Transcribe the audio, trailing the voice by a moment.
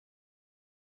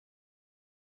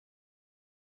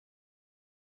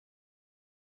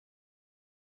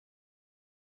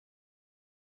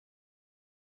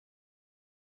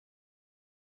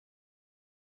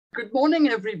Good morning,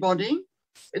 everybody.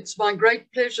 It's my great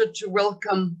pleasure to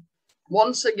welcome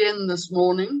once again this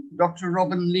morning Dr.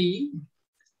 Robin Lee.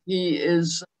 He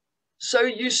is so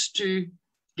used to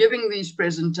giving these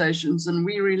presentations and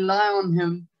we rely on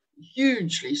him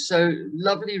hugely. So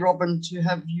lovely, Robin, to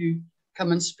have you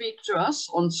come and speak to us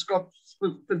on Scott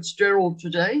Fitzgerald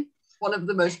today, one of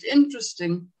the most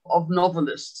interesting of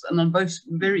novelists and a most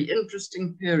very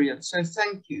interesting period. So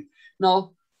thank you.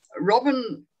 Now,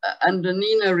 Robin and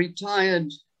Anina retired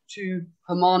to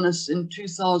Hermanus in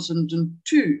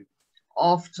 2002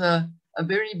 after a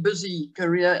very busy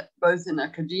career both in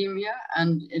academia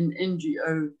and in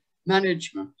NGO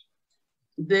management.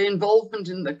 Their involvement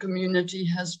in the community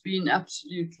has been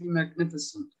absolutely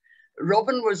magnificent.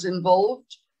 Robin was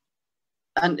involved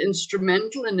and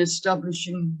instrumental in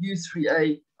establishing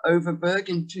U3A Overberg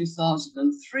in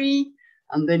 2003,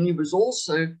 and then he was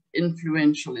also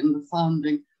influential in the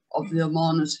founding of the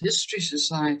Hermanus History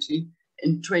Society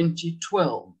in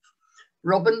 2012.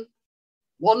 Robin,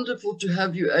 wonderful to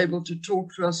have you able to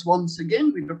talk to us once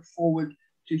again. We look forward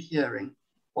to hearing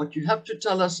what you have to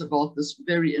tell us about this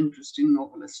very interesting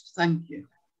novelist. Thank you.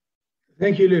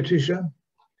 Thank you, Letitia.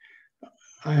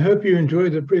 I hope you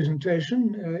enjoyed the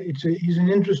presentation. He's an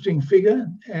interesting figure,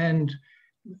 and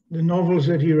the novels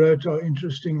that he wrote are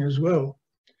interesting as well.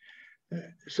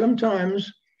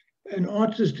 Sometimes an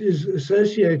artist is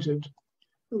associated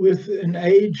with an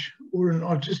age or an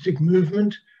artistic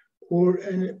movement or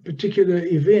a particular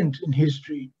event in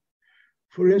history.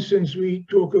 For instance, we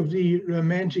talk of the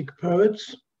Romantic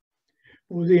poets,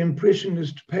 or the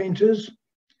Impressionist painters,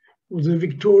 or the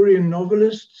Victorian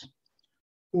novelists,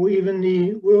 or even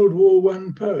the World War I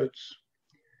poets.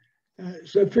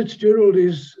 So Fitzgerald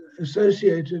is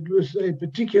associated with a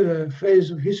particular phase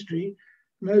of history,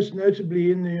 most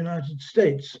notably in the United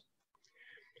States.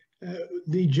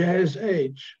 The Jazz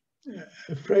Age,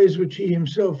 a phrase which he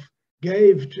himself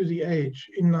gave to the age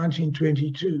in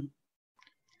 1922.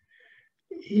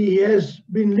 He has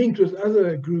been linked with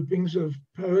other groupings of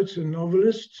poets and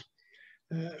novelists.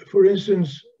 For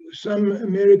instance, some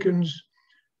Americans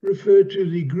refer to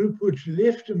the group which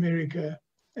left America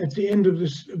at the end of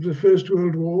the First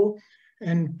World War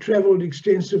and traveled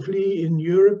extensively in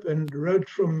Europe and wrote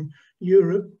from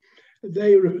Europe.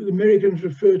 The Americans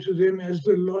refer to them as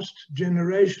the lost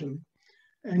generation,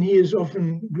 and he is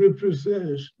often grouped with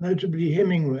those, notably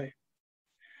Hemingway.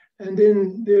 And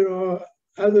then there are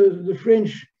the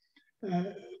French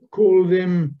call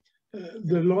them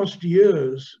the lost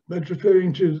years, but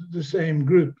referring to the same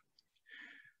group.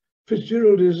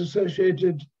 Fitzgerald is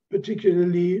associated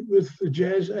particularly with the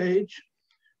Jazz Age,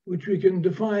 which we can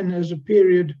define as a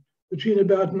period between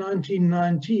about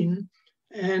 1919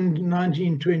 and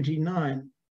 1929.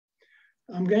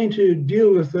 I'm going to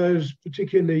deal with those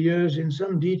particular years in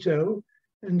some detail,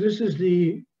 and this is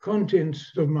the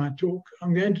contents of my talk.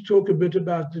 I'm going to talk a bit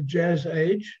about the Jazz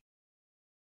Age,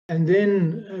 and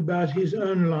then about his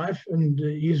own life and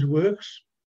his works.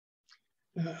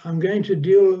 I'm going to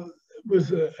deal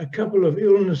with a couple of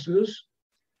illnesses.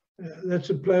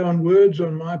 That's a play on words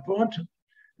on my part.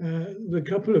 The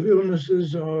couple of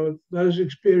illnesses are those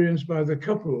experienced by the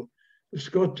couple,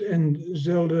 Scott and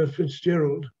Zelda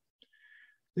Fitzgerald.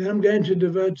 Then I'm going to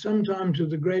devote some time to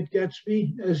The Great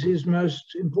Gatsby as his most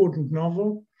important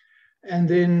novel, and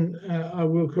then I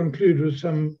will conclude with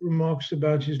some remarks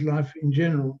about his life in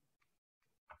general.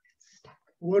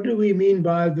 What do we mean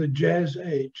by the Jazz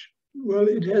Age? Well,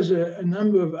 it has a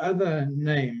number of other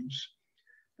names.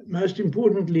 Most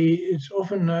importantly, it's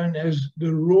often known as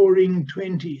the Roaring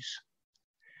Twenties.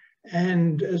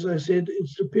 And as I said,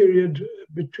 it's the period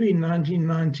between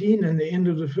 1919 and the end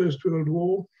of the First World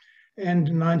War and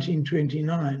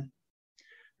 1929.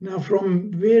 Now,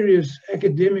 from various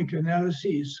academic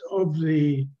analyses of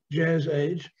the Jazz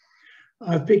Age,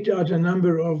 I've picked out a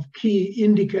number of key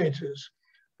indicators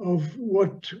of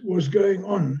what was going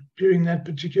on during that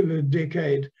particular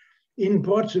decade in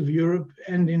parts of Europe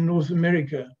and in North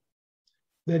America,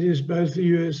 that is both the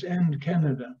US and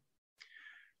Canada.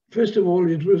 First of all,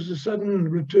 it was a sudden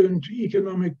return to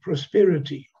economic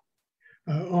prosperity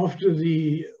after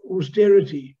the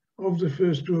austerity of the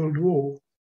First World War.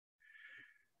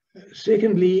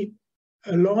 Secondly,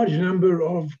 a large number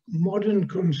of modern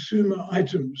consumer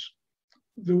items,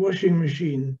 the washing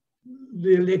machine,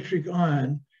 the electric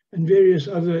iron, and various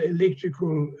other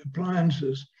electrical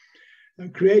appliances,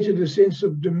 created a sense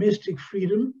of domestic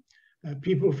freedom.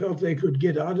 People felt they could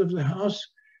get out of the house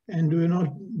and were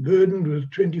not burdened with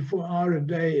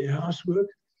 24-hour-a-day housework.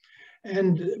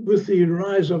 And with the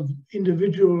rise of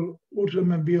individual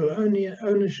automobile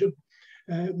ownership,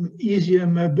 easier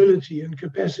mobility and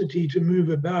capacity to move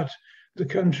about the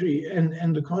country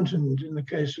and the continent in the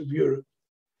case of Europe.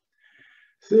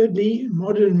 Thirdly,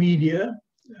 modern media,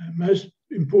 most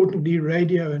importantly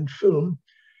radio and film,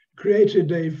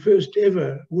 created a first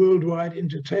ever worldwide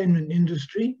entertainment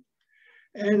industry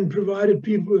and provided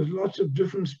people with lots of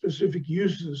different specific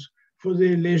uses for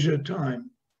their leisure time.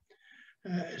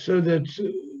 So that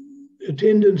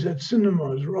attendance at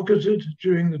cinemas rocketed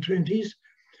during the 20s.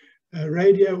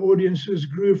 Radio audiences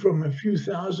grew from a few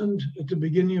thousand at the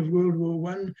beginning of World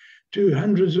War I to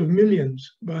hundreds of millions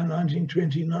by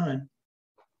 1929.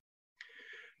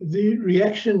 The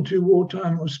reaction to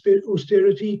wartime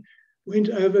austerity went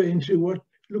over into what,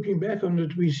 looking back on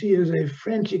it, we see as a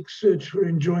frantic search for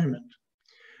enjoyment.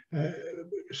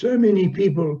 So many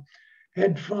people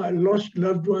had lost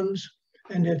loved ones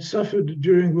and had suffered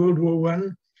during World War I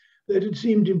that it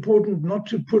seemed important not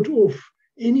to put off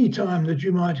any time that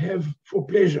you might have for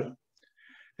pleasure.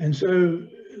 And so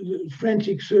the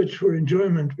frantic search for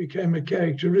enjoyment became a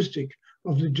characteristic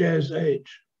of the jazz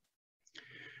age.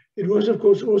 It was, of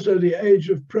course, also the age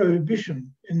of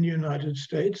prohibition in the United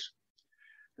States.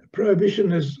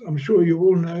 Prohibition, as I'm sure you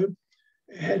all know,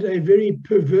 had a very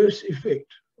perverse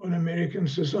effect on American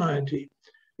society.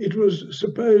 It was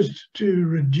supposed to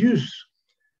reduce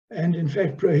and, in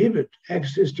fact, prohibit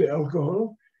access to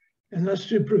alcohol, and thus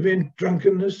to prevent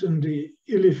drunkenness and the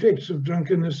ill effects of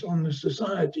drunkenness on the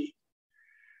society.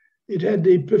 It had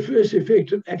the perverse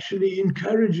effect of actually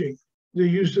encouraging the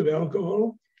use of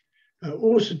alcohol.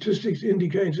 All statistics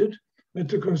indicated that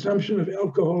the consumption of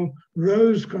alcohol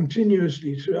rose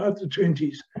continuously throughout the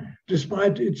 20s,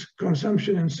 despite its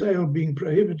consumption and sale being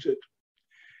prohibited.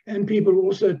 And people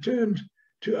also turned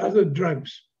to other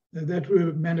drugs that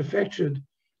were manufactured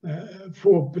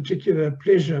for particular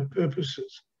pleasure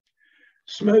purposes.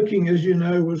 Smoking, as you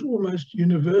know, was almost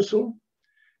universal,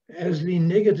 as the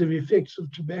negative effects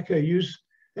of tobacco use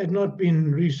had not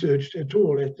been researched at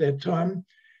all at that time,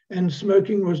 and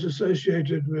smoking was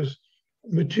associated with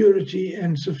maturity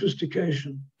and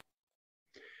sophistication.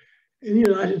 In the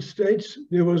United States,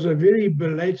 there was a very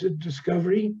belated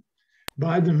discovery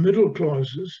by the middle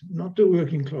classes, not the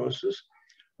working classes,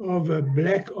 of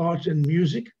black art and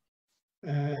music.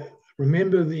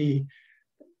 Remember, the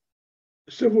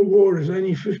Civil War is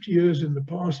only 50 years in the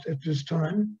past at this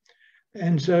time,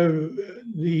 and so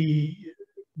the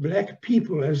black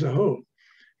people as a whole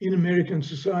in American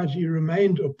society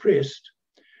remained oppressed,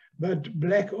 but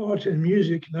black art and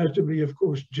music, notably, of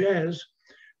course, jazz,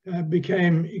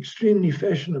 became extremely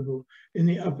fashionable in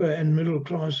the upper and middle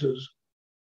classes.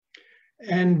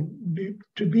 And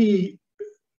to be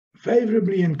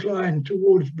favorably inclined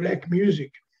towards black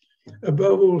music,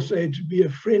 above all, say, to be a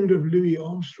friend of Louis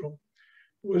Armstrong,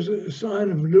 was a sign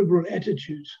of liberal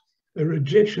attitudes, a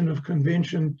rejection of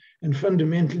convention and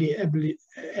fundamentally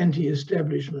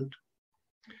anti-establishment.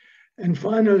 And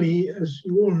finally, as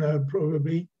you all know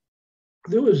probably,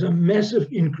 there was a massive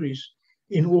increase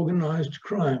in organized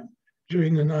crime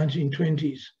during the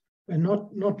 1920s, and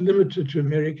not limited to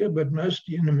America, but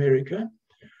mostly in America.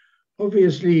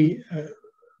 Obviously,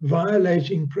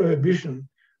 violating prohibition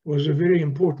was a very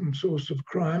important source of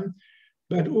crime,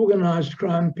 but organized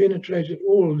crime penetrated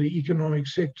all the economic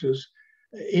sectors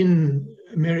in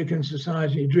American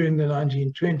society during the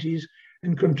 1920s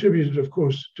and contributed, of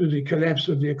course, to the collapse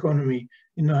of the economy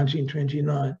in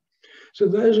 1929. So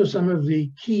those are some of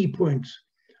the key points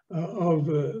of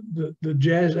the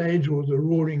jazz age, or the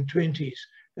Roaring Twenties,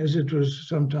 as it was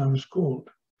sometimes called.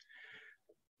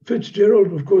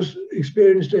 Fitzgerald, of course,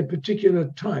 experienced a particular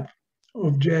type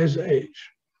of jazz age.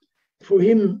 For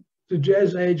him, the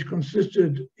jazz age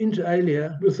consisted inter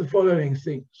alia with the following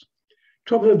things.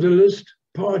 Top of the list,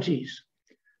 parties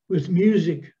with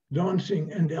music,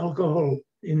 dancing, and alcohol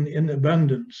in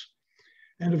abundance.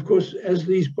 And of course, as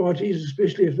these parties,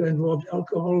 especially if they involved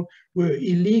alcohol, were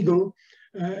illegal,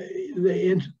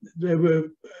 they were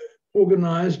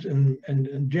organized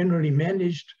and generally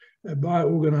managed by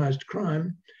organized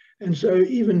crime. And so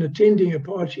even attending a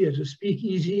party at a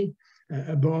speakeasy,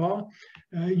 a bar,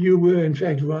 you were in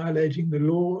fact violating the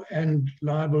law and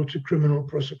liable to criminal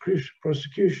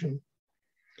prosecution.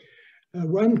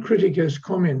 One critic has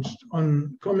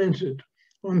commented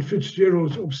on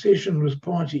Fitzgerald's obsession with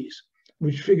parties,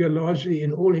 which figure largely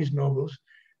in all his novels,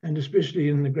 and especially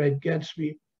in The Great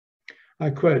Gatsby. I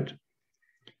quote,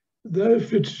 "Though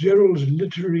Fitzgerald's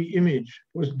literary image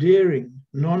was daring,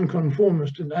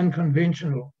 nonconformist, and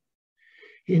unconventional,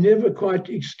 he never quite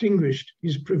extinguished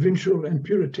his provincial and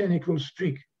puritanical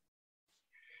streak.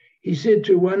 He said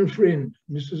to one friend,"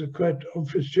 this is a quote of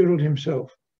Fitzgerald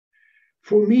himself,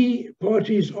 "For me,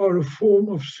 parties are a form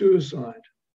of suicide.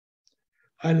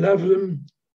 I love them,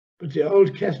 but the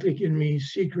old Catholic in me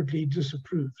secretly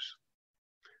disapproves.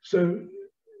 So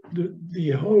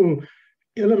the whole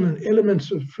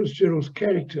elements of Fitzgerald's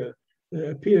character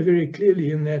appear very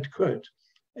clearly in that quote,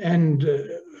 and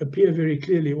appear very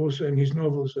clearly also in his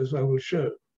novels, as I will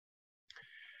show.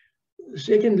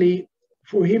 Secondly,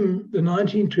 for him, the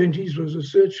 1920s was a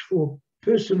search for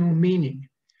personal meaning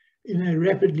in a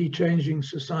rapidly changing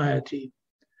society.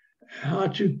 How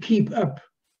to keep up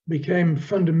became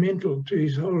fundamental to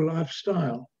his whole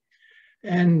lifestyle,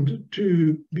 and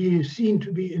to be seen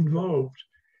to be involved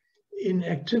in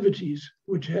activities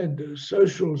which had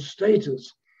social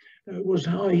status was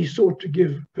how he sought to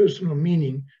give personal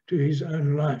meaning to his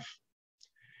own life.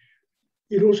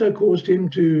 It also caused him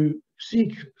to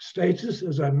seek status,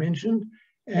 as I mentioned,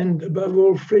 and above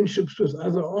all, friendships with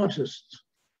other artists,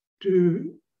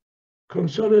 to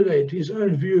consolidate his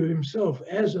own view of himself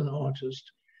as an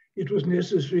artist. It was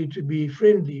necessary to be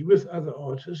friendly with other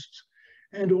artists,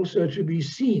 and also to be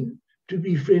seen to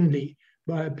be friendly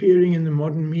by appearing in the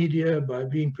modern media, by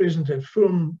being present at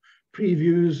film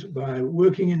previews, by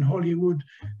working in Hollywood,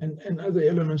 and other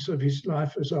elements of his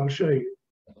life, as I'll show you.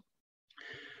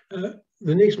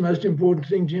 The next most important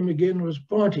thing to him, again, was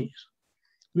parties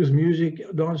with music,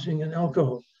 dancing, and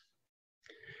alcohol.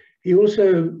 He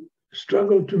also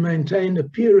struggled to maintain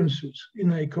appearances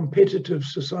in a competitive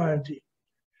society.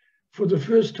 For the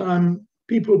first time,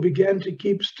 people began to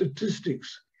keep statistics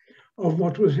of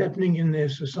what was happening in their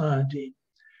society,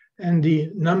 and the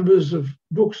numbers of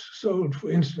books sold, for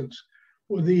instance,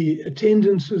 or the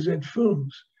attendances at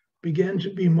films began to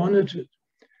be monitored.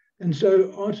 And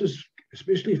so artists,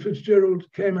 especially Fitzgerald,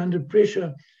 came under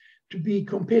pressure to be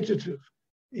competitive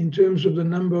in terms of the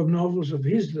number of novels of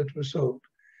his that were sold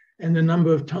and the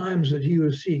number of times that he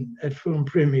was seen at film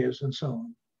premieres and so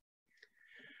on.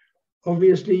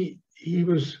 Obviously, he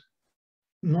was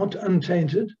not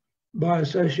untainted by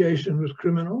association with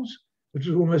criminals, which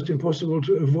was almost impossible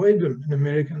to avoid them in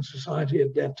American society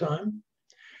at that time.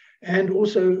 And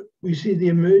also, we see the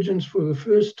emergence for the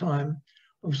first time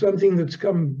of something that's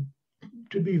come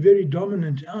to be very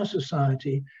dominant in our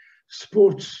society,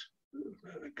 sports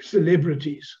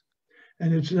celebrities.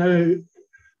 And it's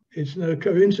no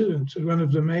coincidence that one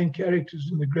of the main characters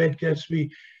in The Great Gatsby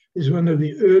is one of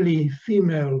the early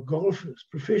female golfers,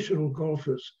 professional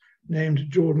golfers, named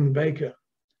Jordan Baker.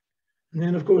 And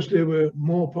then, of course, there were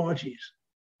more parties.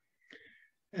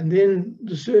 And then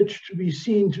the search to be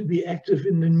seen to be active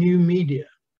in the new media,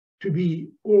 to be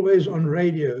always on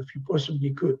radio if you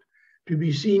possibly could, to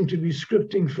be seen to be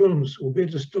scripting films, or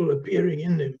better still, appearing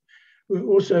in them, were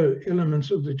also elements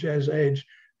of the jazz age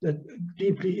that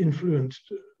deeply influenced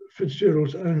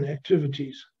Fitzgerald's own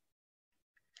activities.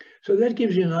 So that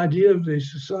gives you an idea of the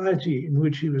society in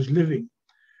which he was living.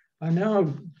 I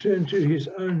now turn to his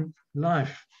own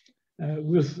life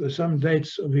with some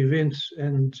dates of events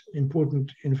and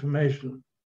important information.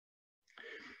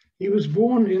 He was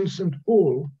born in St.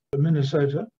 Paul,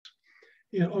 Minnesota,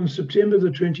 on September the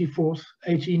 24th,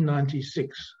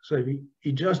 1896. So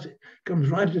he just comes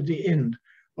right at the end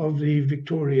of the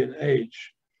Victorian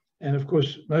age. And of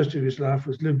course, most of his life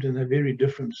was lived in a very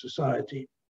different society.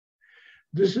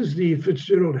 This is the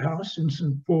Fitzgerald house in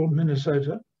St. Paul,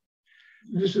 Minnesota.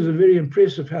 This is a very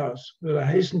impressive house, but I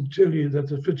hasten to tell you that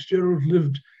the Fitzgerald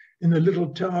lived in a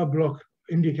little tower block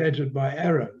indicated by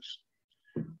arrows.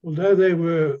 Although they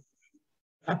were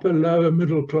upper, lower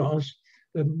middle class,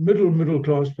 the middle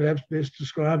class perhaps best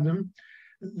describe them,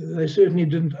 they certainly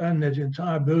didn't own that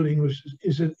entire building, which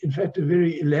is in fact a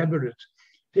very elaborate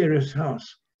terrace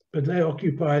house, but they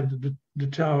occupied the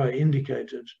tower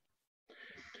indicated.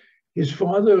 His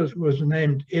father was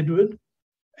named Edward,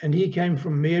 and he came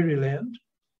from Maryland,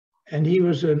 and he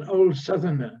was an old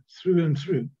Southerner through and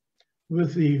through,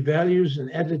 with the values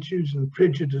and attitudes and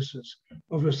prejudices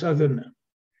of a Southerner.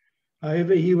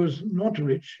 However, he was not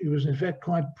rich. He was in fact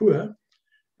quite poor,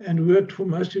 and worked for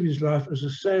most of his life as a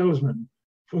salesman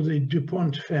for the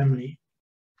DuPont family,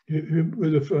 who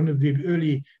were one of the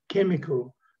early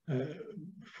chemical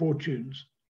fortunes.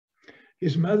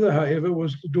 His mother, however,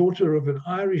 was the daughter of an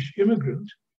Irish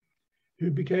immigrant who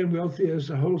became wealthy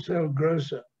as a wholesale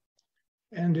grocer.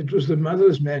 And it was the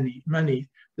mother's money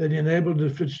that enabled the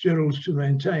Fitzgeralds to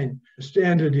maintain a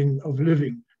standard of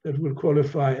living that would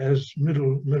qualify as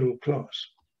middle class.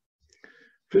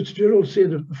 Fitzgerald said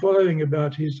the following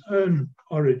about his own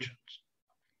origins.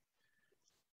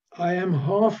 I am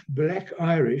half black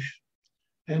Irish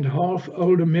and half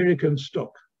old American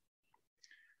stock,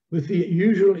 with the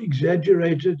usual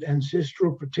exaggerated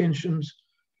ancestral pretensions.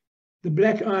 The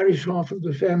black Irish half of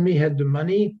the family had the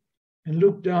money and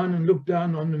looked down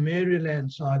on the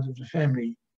Maryland side of the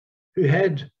family, who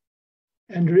had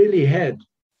and really had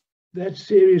that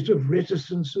series of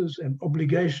reticences and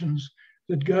obligations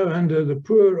that go under the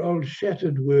poor old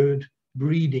shattered word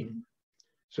breeding.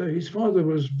 So his father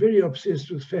was very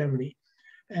obsessed with family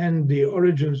and the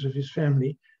origins of his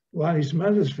family, while his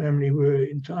mother's family were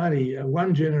entirely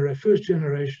first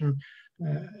generation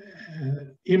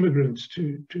immigrants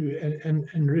and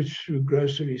enriched through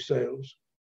grocery sales.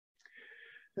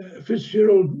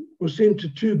 Fitzgerald was sent to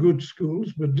 2 good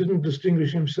schools, but didn't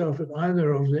distinguish himself at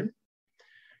either of them.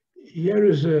 Here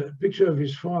is a picture of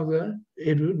his father,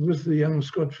 Edward, with the young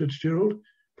Scott Fitzgerald,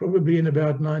 probably in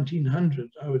about 1900,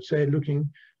 I would say, looking,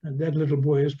 and that little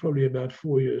boy is probably about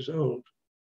 4 years old.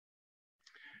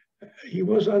 He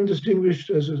was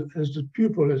undistinguished as a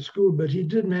pupil at school, but he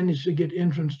did manage to get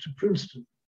entrance to Princeton.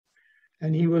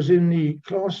 And he was in the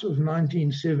class of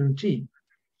 1917.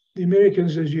 The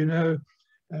Americans, as you know,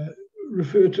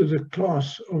 refer to the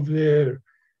class of their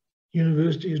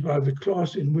universities by the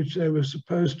class in which they were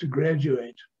supposed to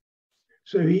graduate.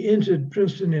 So he entered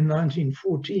Princeton in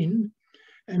 1914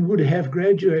 and would have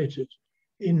graduated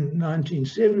in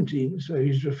 1917. So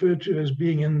he's referred to as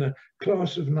being in the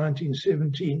class of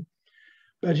 1917,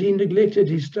 but he neglected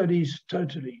his studies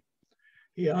totally.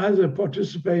 He either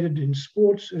participated in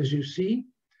sports, as you see.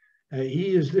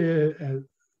 He is there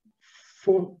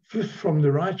fifth from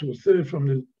the right, or third from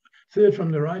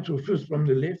the right, or fifth from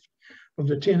the left of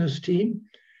the tennis team.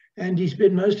 And he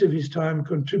spent most of his time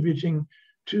contributing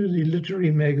to the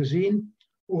literary magazine,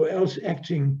 or else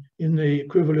acting in the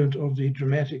equivalent of the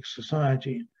dramatic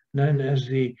society known as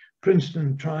the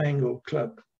Princeton Triangle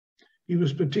Club. He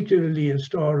was particularly a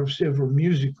star of several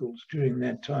musicals during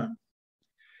that time.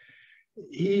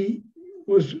 He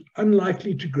was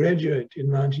unlikely to graduate in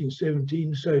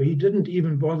 1917, so he didn't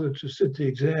even bother to sit the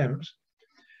exams.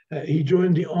 He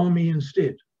joined the army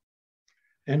instead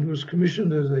and was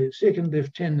commissioned as a second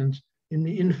lieutenant in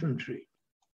the infantry.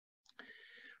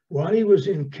 While he was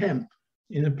in camp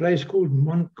in a place called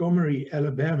Montgomery,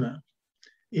 Alabama,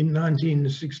 in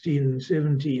 1916 and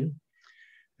 17,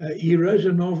 he wrote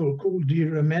a novel called The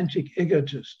Romantic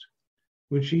Egotist,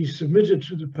 which he submitted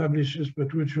to the publishers,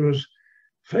 but which was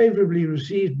favorably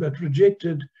received but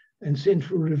rejected and sent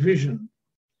for revision.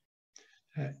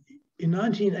 In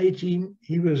 1918,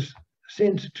 he was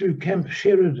sent to Camp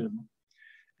Sheridan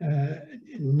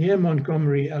near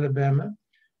Montgomery, Alabama,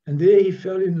 and there he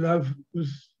fell in love with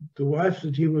the wife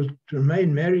that he was to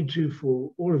remain married to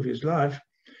for all of his life,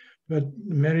 but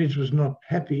the marriage was not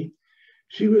happy.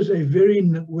 She was a very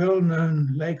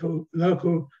well-known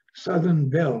local Southern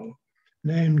belle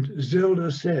named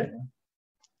Zelda Sayre.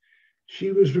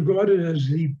 She was regarded as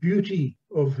the beauty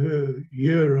of her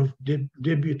year of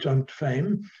debutante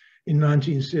fame in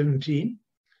 1917.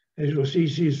 As you'll see,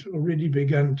 she's already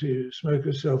begun to smoke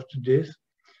herself to death.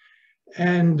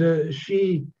 And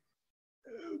she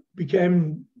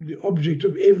became the object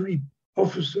of every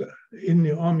officer in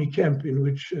the army camp in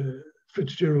which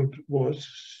Fitzgerald was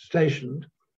stationed.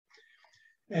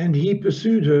 And he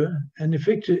pursued her and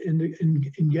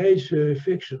engaged her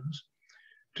affections,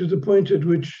 to the point at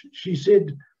which she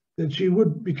said that she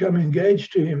would become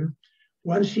engaged to him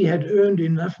once he had earned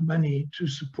enough money to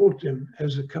support them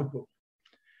as a couple.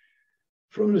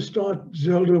 From the start,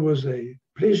 Zelda was a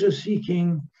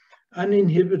pleasure-seeking,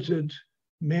 uninhibited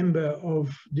member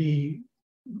of the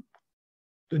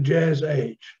jazz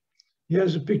age.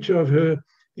 Here's a picture of her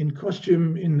in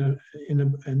costume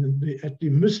at the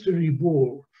Mystery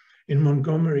Ball in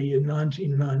Montgomery in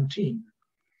 1919.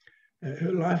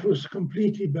 Her life was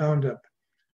completely bound up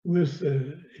with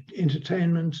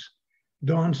entertainments,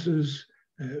 dances,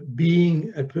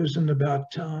 being a person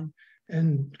about town,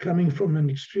 and coming from an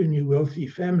extremely wealthy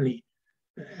family,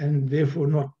 and therefore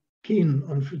not keen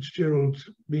on Fitzgerald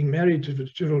being married to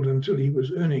Fitzgerald until he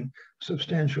was earning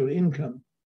substantial income.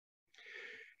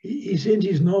 He sent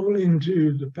his novel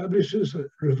into the publishers,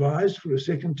 revised for a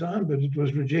second time, but it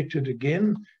was rejected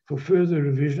again for further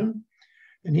revision.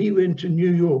 And he went to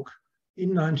New York in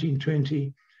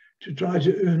 1920 to try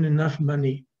to earn enough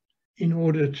money in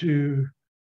order to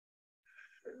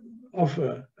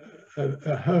offer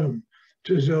a home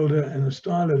to Zelda and a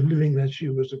style of living that she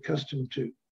was accustomed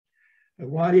to.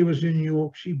 While he was in New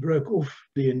York, she broke off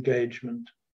the engagement.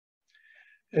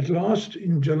 At last,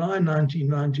 in July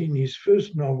 1919, his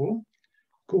first novel,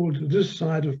 called This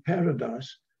Side of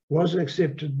Paradise, was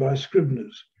accepted by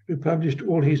Scribner's, who published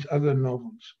all his other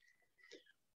novels.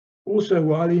 Also,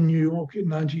 while in New York in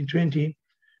 1920,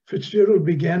 Fitzgerald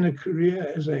began a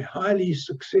career as a highly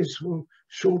successful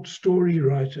short story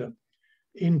writer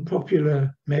in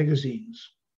popular magazines.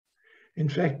 In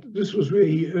fact, this was where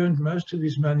he earned most of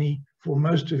his money for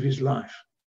most of his life.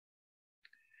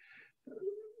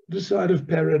 This Side of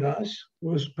Paradise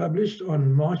was published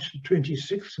on March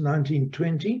 26,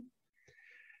 1920.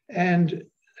 And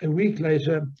a week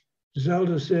later,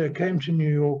 Zelda Sayre came to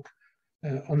New York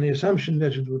on the assumption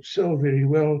that it would sell very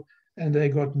well, and they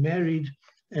got married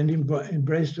and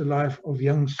embraced a life of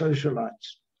young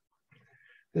socialites.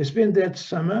 They spent that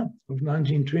summer of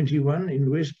 1921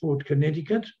 in Westport,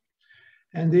 Connecticut,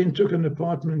 and then took an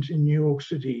apartment in New York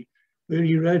City, where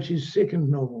he wrote his second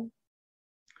novel,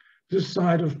 This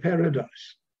Side of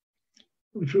Paradise,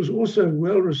 which was also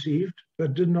well received,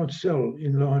 but did not sell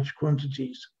in large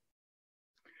quantities.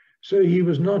 So he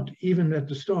was not, even at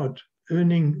the start,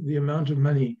 earning the amount of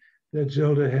money that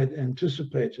Zelda had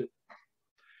anticipated.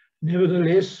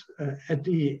 Nevertheless, at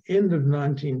the end of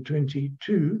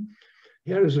 1922,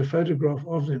 here is a photograph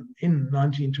of them in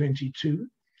 1922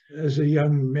 as a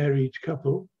young married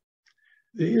couple.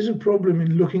 There is a problem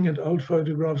in looking at old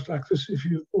photographs like this if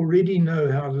you already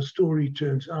know how the story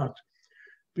turns out,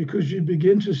 because you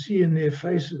begin to see in their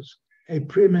faces a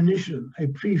premonition, a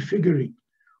prefiguring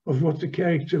of what the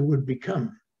character would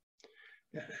become.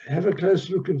 Have a close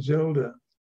look at Zelda,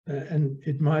 and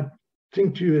it might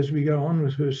think to you as we go on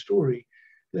with her story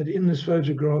that in this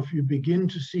photograph you begin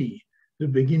to see the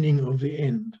beginning of the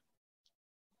end.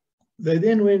 They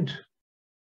then went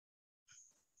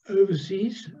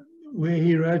overseas, where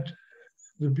he wrote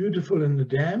The Beautiful and the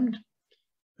Damned,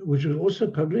 which was also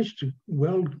published,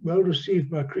 well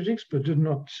received by critics, but did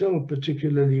not sell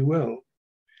particularly well.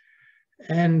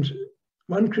 And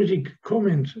one critic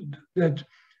commented that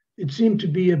it seemed to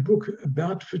be a book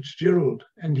about Fitzgerald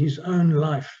and his own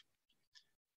life.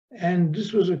 And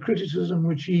this was a criticism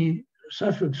which he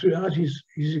suffered throughout his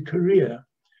career,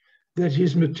 that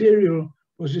his material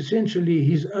was essentially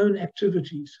his own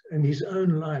activities and his own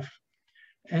life,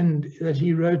 and that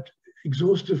he wrote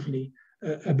exhaustively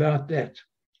about that.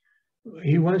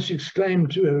 He once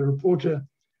exclaimed to a reporter,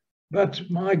 "But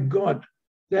my God,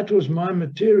 that was my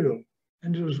material,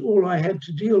 and it was all I had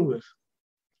to deal with."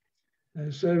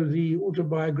 So the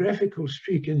autobiographical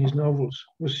streak in his novels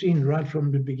was seen right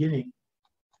from the beginning.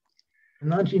 In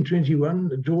 1921,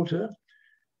 the daughter,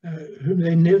 whom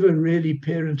they never really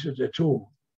parented at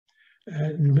all,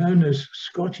 known as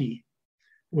Scotty,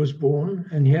 was born.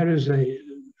 And here is a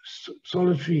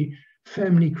solitary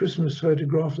family Christmas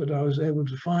photograph that I was able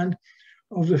to find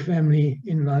of the family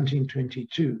in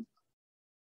 1922.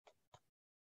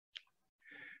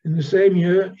 In the same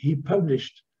year, he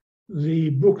published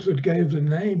the book that gave the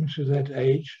name to that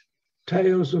age,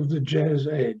 Tales of the Jazz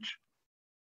Age.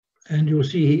 And you'll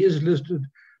see he is listed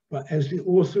as the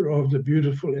author of The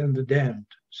Beautiful and the Damned.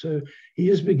 So he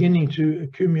is beginning to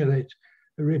accumulate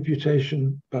a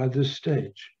reputation by this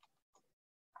stage.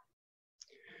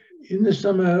 In the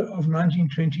summer of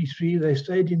 1923, they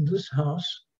stayed in this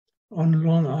house on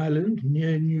Long Island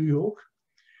near New York,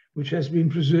 which has been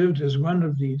preserved as one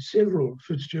of the several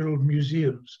Fitzgerald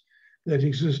museums that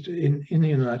exist in the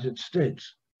United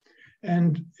States.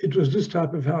 And it was this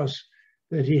type of house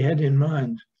that he had in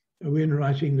mind when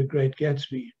writing The Great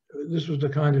Gatsby. This was the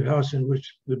kind of house in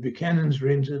which the Buchanans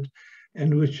rented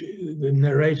and which the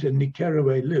narrator, Nick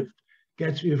Carraway, lived.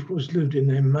 Gatsby, of course, lived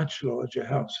in a much larger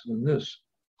house than this.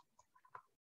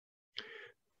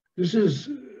 This is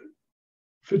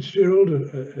Fitzgerald,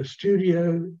 a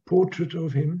studio portrait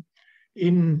of him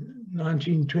in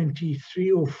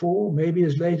 1923 or 4, maybe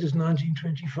as late as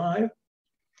 1925.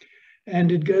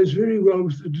 And it goes very well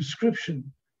with the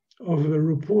description of a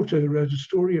reporter who wrote a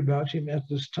story about him at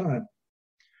this time.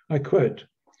 I quote,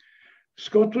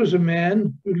 "Scott was a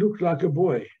man who looked like a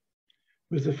boy,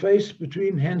 with a face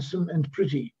between handsome and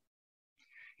pretty.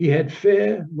 He had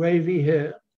fair, wavy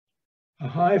hair, a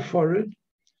high forehead,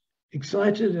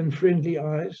 excited and friendly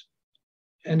eyes,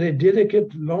 and a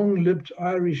delicate, long-lipped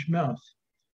Irish mouth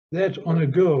that, on a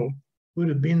girl, would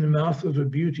have been the mouth of a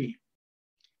beauty.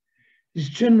 His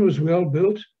chin was well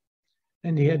built,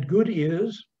 and he had good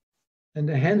ears and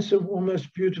a handsome,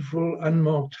 almost beautiful,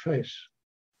 unmarked face.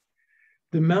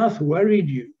 The mouth worried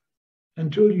you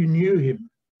until you knew him,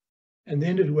 and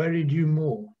then it worried you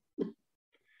more."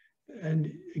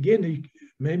 And again,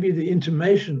 maybe the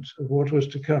intimations of what was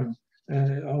to come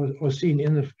are seen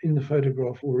in the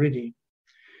photograph already.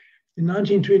 In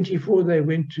 1924, they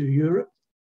went to Europe,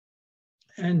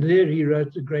 and there he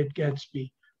wrote The Great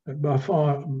Gatsby, by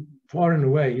far and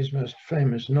away his most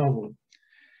famous novel.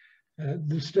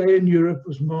 The stay in Europe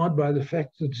was marred by the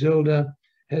fact that Zelda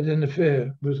had an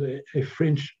affair with a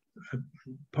French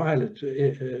pilot,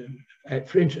 a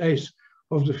French ace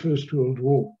of the First World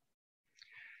War.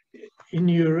 In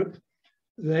Europe,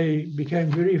 they became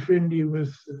very friendly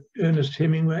with Ernest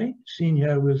Hemingway, seen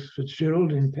here with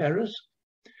Fitzgerald in Paris.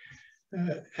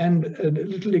 And a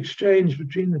little exchange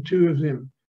between the two of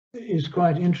them is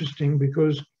quite interesting,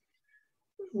 because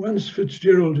once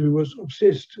Fitzgerald, who was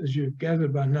obsessed, as you gather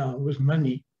by now, with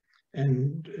money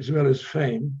and as well as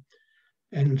fame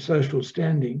and social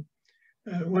standing,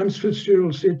 once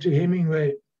Fitzgerald said to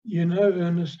Hemingway, "You know,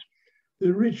 Ernest,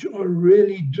 the rich are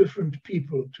really different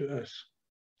people to us."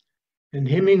 And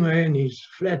Hemingway, in his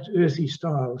flat, earthy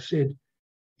style, said,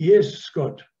 "Yes,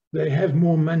 Scott, they have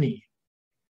more money."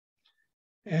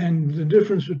 And the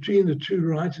difference between the two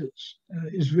writers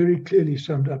is very clearly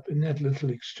summed up in that little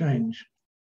exchange.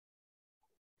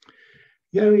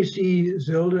 Here we see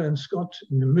Zelda and Scott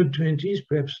in the mid-20s,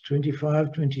 perhaps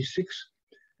 25, 26,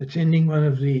 attending one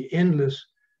of the endless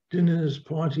dinners,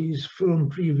 parties, film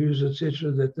previews,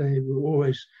 etc., that they were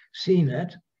always seen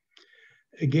at.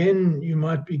 Again, you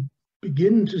might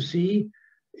begin to see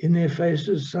in their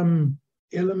faces some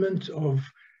element of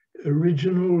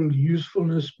original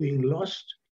usefulness being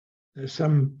lost,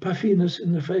 some puffiness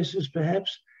in the faces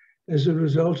perhaps as a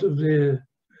result of their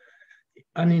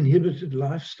uninhibited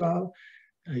lifestyle,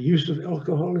 use of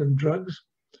alcohol and drugs,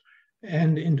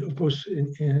 and of course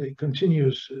in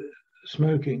continuous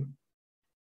smoking.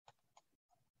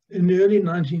 In the early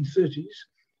 1930s,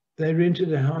 they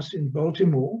rented a house in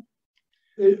Baltimore.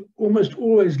 They almost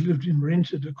always lived in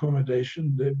rented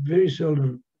accommodation. They very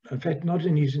seldom, in fact, not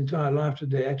in his entire life, did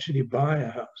they actually buy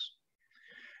a house.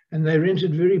 And they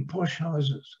rented very posh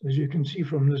houses, as you can see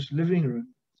from this living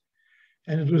room.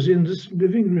 And it was in this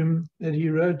living room that he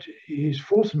wrote his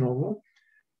fourth novel,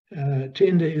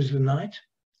 Tender is the Night,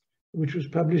 which was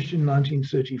published in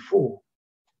 1934.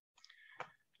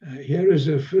 Here is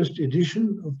a first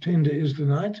edition of Tender is the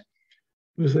Night,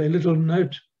 with a little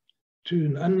note to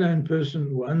an unknown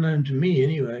person, or unknown to me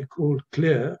anyway, called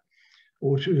Claire,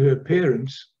 or to her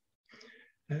parents.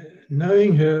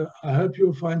 Knowing her, I hope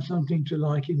you'll find something to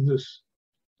like in this.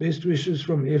 Best wishes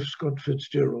from F. Scott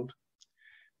Fitzgerald.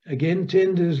 Again,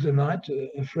 Tender is the Night,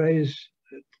 a phrase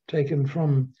taken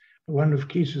from one of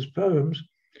Keats's poems,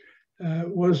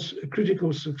 was a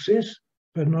critical success,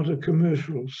 but not a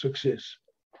commercial success.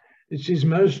 It's his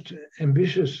most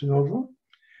ambitious novel,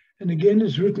 and again,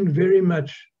 it's written very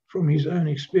much from his own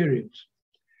experience.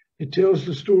 It tells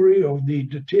the story of the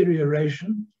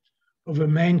deterioration of a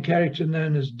main character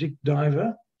known as Dick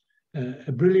Diver,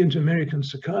 a brilliant American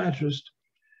psychiatrist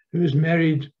who is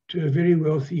married to a very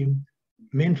wealthy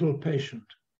mental patient.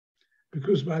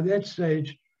 Because by that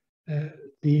stage,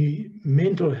 the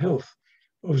mental health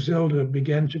of Zelda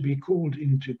began to be called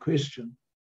into question.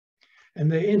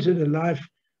 And they entered a life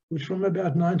which from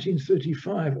about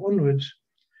 1935 onwards,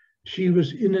 she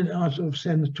was in and out of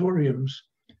sanatoriums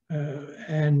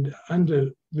and under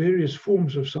various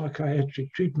forms of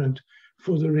psychiatric treatment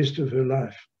for the rest of her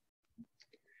life.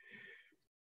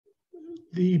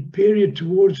 The period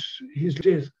towards his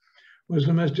death was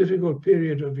the most difficult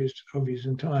period of his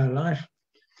entire life.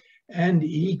 And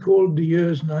he called the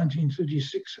years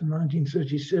 1936 and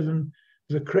 1937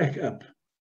 the crack up.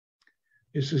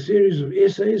 It's a series of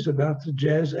essays about the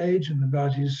jazz age and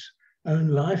about his own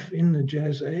life in the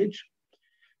jazz age,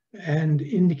 and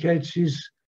indicates his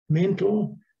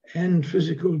mental and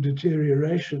physical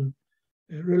deterioration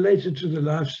related to the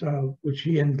lifestyle which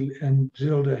he and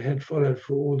Zelda had followed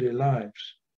for all their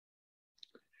lives.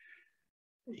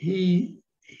 He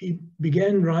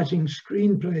began writing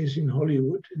screenplays in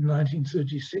Hollywood in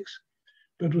 1936,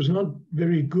 but was not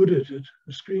very good at it,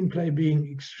 a screenplay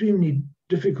being extremely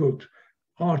difficult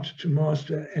art to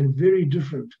master and very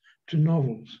different to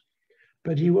novels.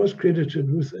 But he was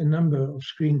credited with a number of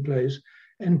screenplays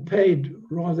and paid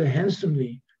rather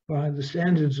handsomely by the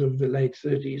standards of the late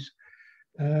 30s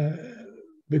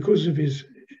because of his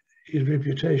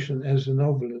reputation as a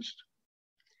novelist.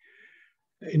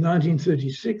 In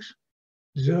 1936,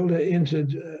 Zelda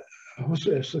entered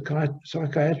a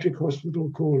psychiatric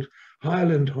hospital called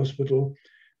Highland Hospital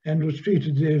and was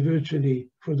treated there virtually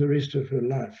for the rest of her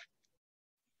life.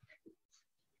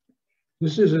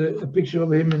 This is a picture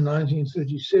of him in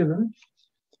 1937.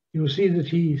 You'll see that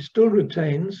he still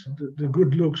retains the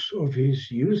good looks of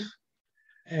his youth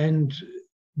and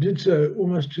did so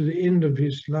almost to the end of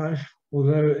his life,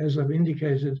 although, as I've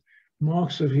indicated,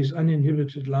 marks of his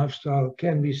uninhibited lifestyle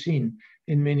can be seen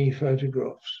in many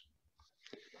photographs.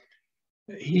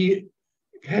 He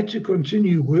had to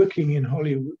continue working in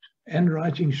Hollywood and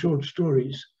writing short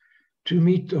stories to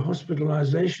meet the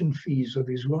hospitalization fees of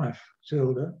his wife,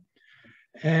 Zelda.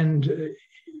 And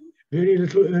very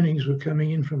little earnings were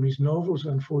coming in from his novels,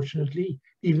 unfortunately,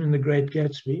 even The Great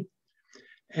Gatsby.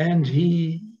 And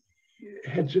he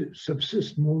had to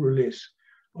subsist more or less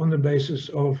on the basis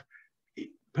of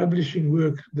publishing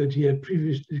work that he had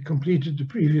previously completed the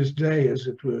previous day, as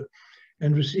it were,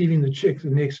 and receiving the check the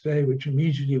next day, which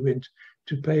immediately went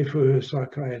to pay for her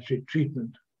psychiatric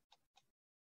treatment.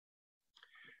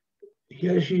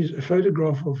 Here she's a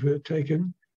photograph of her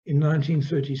taken in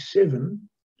 1937.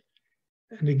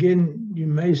 And again, you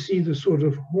may see the sort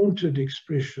of haunted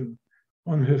expression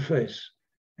on her face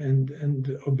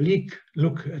and oblique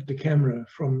look at the camera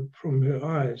from her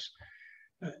eyes,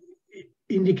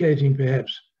 indicating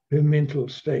perhaps her mental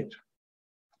state.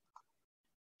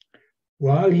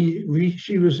 While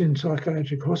she was in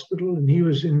psychiatric hospital and he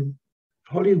was in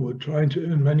Hollywood trying to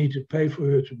earn money to pay for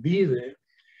her to be there,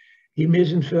 he met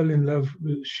and fell in love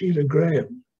with Sheila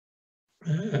Graham,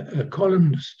 a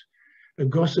columnist, a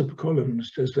gossip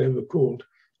columnist, as they were called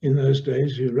in those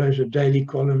days, who wrote a daily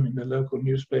column in the local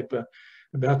newspaper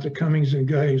about the comings and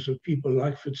goings of people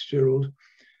like Fitzgerald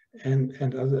and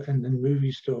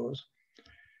movie stars.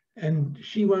 And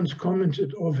she once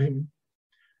commented of him,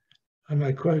 and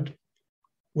I quote,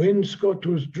 "When Scott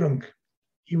was drunk,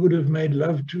 he would have made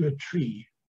love to a tree,"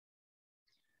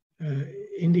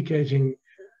 indicating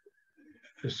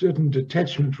a certain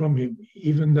detachment from him,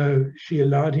 even though she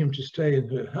allowed him to stay in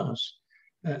her house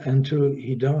until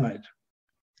he died.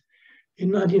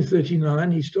 In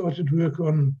 1939, he started work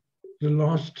on The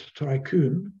Last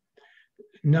Tycoon,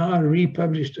 now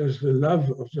republished as The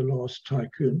Love of the Last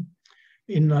Tycoon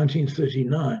in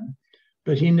 1939,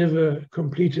 but he never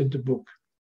completed the book.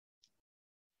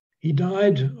 He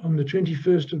died on the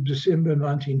 21st of December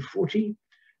 1940,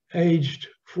 aged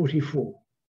 44.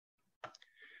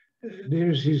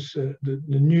 There's the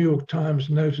New York Times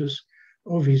notice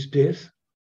of his death.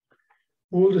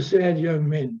 All the sad young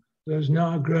men, those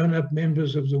now grown-up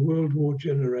members of the World War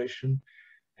generation,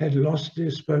 had lost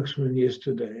their spokesman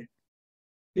yesterday.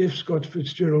 F. Scott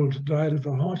Fitzgerald died of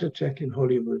a heart attack in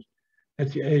Hollywood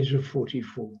at the age of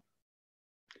 44.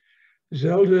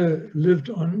 Zelda lived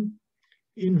on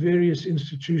in various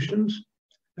institutions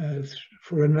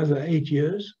for another 8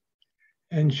 years,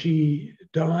 and she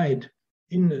died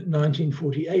in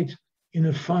 1948 in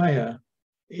a fire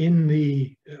in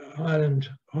the Highland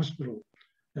Hospital,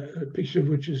 a picture of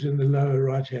which is in the lower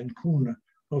right-hand corner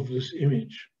of this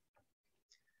image.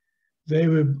 They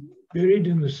were buried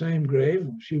in the same grave.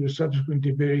 She was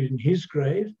subsequently buried in his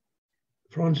grave,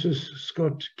 Francis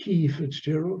Scott Key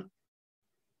Fitzgerald,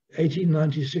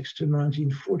 1896 to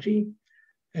 1940,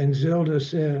 and Zelda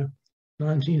Sayre,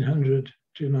 1900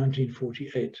 to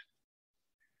 1948.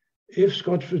 F.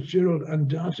 Scott Fitzgerald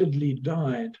undoubtedly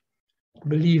died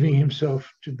believing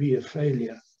himself to be a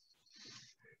failure.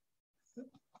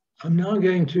 I'm now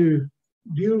going to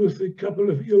deal with a couple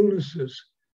of illnesses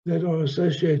that are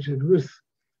associated with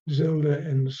Zelda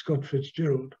and Scott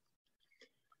Fitzgerald.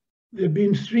 There have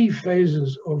been 3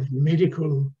 phases of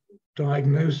medical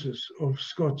diagnosis of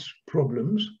Scott's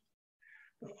problems.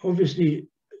 Obviously,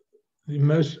 the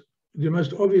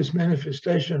most obvious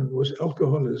manifestation was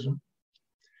alcoholism,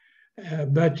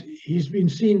 but he's been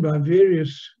seen by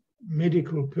various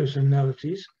medical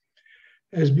personalities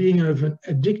as being of an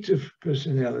addictive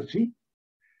personality.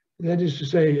 That is to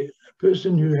say, a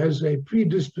person who has a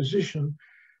predisposition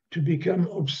to become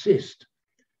obsessed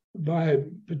by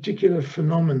particular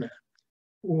phenomena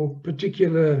or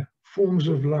particular forms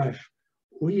of life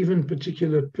or even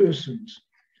particular persons,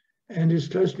 and is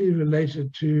closely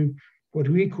related to what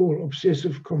we call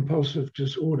obsessive compulsive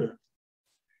disorder.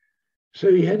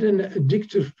 So he had an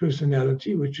addictive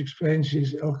personality, which explains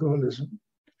his alcoholism.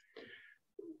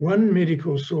 One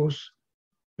medical source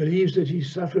believes that he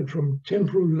suffered from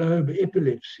temporal lobe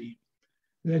epilepsy.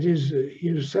 That is,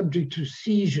 he was subject to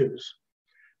seizures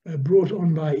brought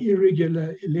on by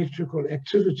irregular electrical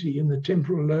activity in the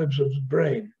temporal lobes of the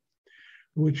brain,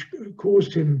 which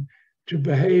caused him to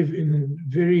behave in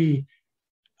very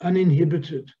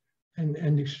uninhibited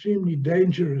and extremely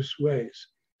dangerous ways,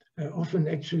 often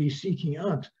actually seeking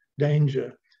out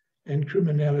danger and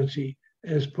criminality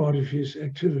as part of his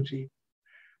activity.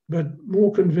 But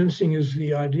more convincing is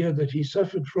the idea that he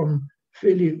suffered from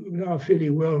now fairly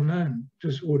well-known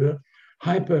disorder,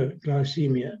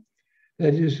 hyperglycemia,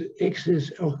 that is excess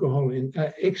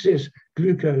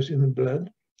glucose in the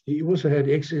blood. He also had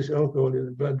excess alcohol in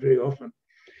the blood very often.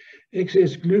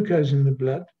 Excess glucose in the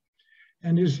blood,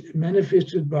 and is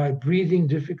manifested by breathing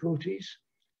difficulties,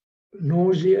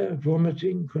 nausea,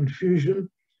 vomiting, confusion,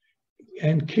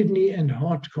 and kidney and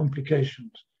heart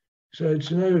complications. So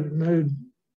it's no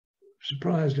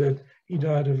surprise that he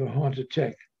died of a heart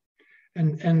attack.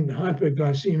 And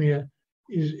hyperglycemia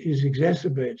is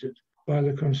exacerbated by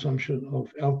the consumption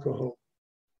of alcohol.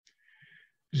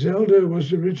 Zelda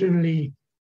was originally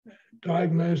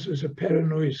diagnosed as a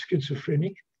paranoid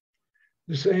schizophrenic,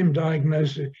 the same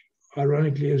diagnosis,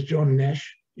 ironically, as John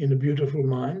Nash in A Beautiful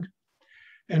Mind,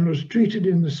 and was treated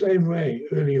in the same way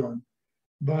early on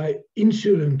by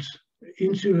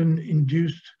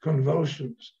insulin-induced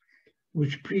convulsions,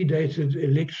 which predated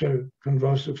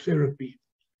electroconvulsive therapy.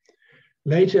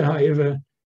 Later, however,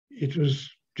 it is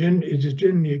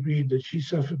generally agreed that she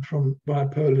suffered from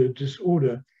bipolar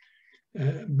disorder,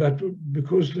 but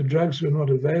because the drugs were not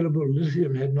available,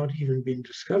 lithium had not even been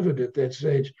discovered at that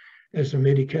stage as a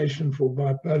medication for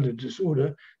bipolar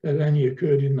disorder. That only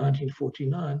occurred in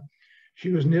 1949.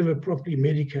 She was never properly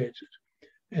medicated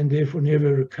and therefore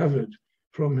never recovered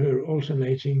from her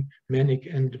alternating manic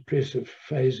and depressive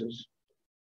phases.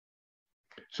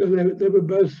 So they were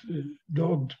both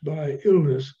dogged by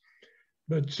illness,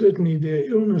 but certainly their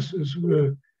illnesses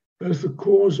were both the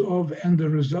cause of and the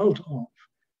result of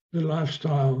the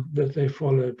lifestyle that they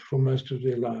followed for most of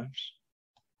their lives.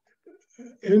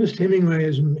 Ernest Hemingway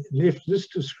has left this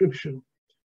description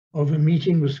of a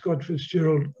meeting with Scott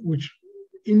Fitzgerald, which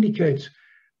indicates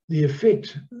the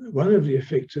effect, one of the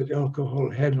effects that alcohol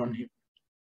had on him.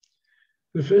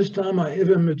 The first time I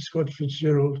ever met Scott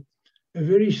Fitzgerald, a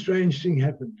very strange thing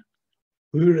happened.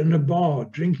 We were in a bar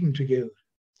drinking together.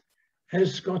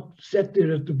 As Scott sat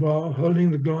there at the bar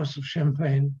holding the glass of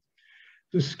champagne,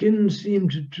 the skin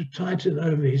seemed to tighten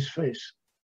over his face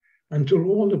until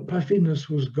all the puffiness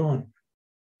was gone.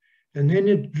 And then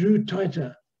it drew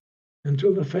tighter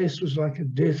until the face was like a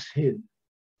death's head.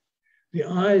 The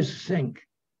eyes sank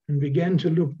and began to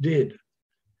look dead,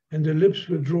 and the lips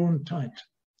were drawn tight,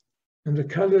 and the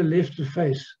color left the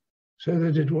face so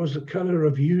that it was the color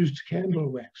of used candle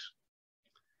wax.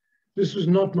 This was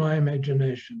not my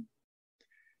imagination.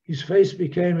 His face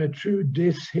became a true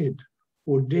death's head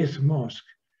or death mask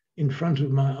in front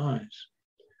of my eyes.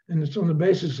 And it's on the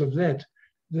basis of that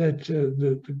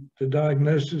the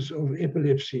diagnosis of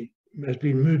epilepsy has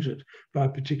been mooted by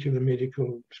particular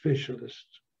medical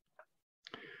specialists.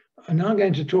 I'm now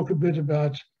going to talk a bit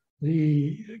about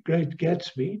The Great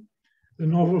Gatsby, the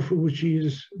novel for which he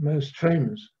is most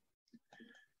famous.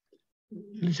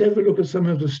 Let's have a look at some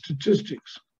of the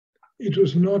statistics. It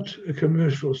was not a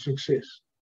commercial success.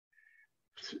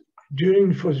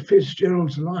 During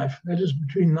Fitzgerald's life, that is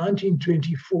between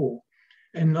 1924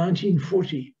 and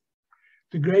 1940,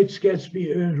 The Great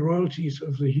Gatsby earned royalties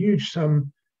of the huge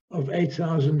sum of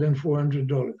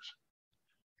 $8,400.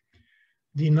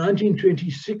 The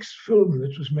 1926 film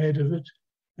that was made of it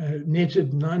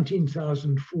netted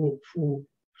 $19,000 for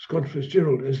Scott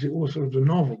Fitzgerald as the author of the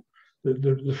novel.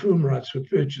 The film rights were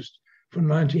purchased for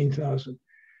 $19,000.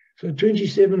 So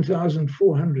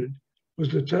 $27,400 was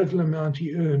the total amount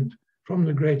he earned from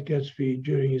The Great Gatsby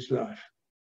during his life.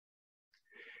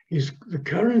 The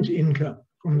current income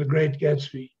from The Great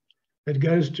Gatsby that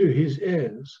goes to his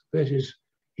heirs, that is,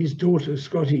 his daughter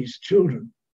Scotty's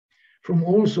children, from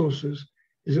all sources,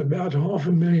 is about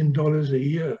 $500,000 a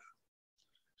year.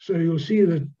 So you'll see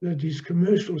that his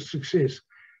commercial success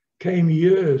came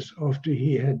years after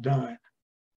he had died.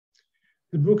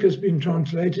 The book has been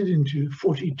translated into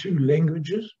 42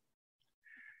 languages.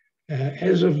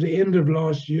 As of the end of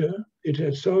last year, it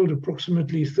had sold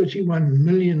approximately 31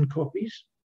 million copies,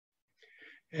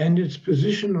 and its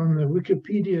position on the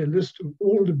Wikipedia list of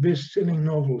all the best-selling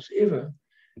novels ever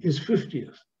is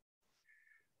 50th.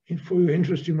 And for your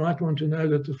interest, you might want to know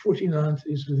that the 49th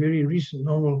is the very recent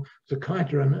novel, The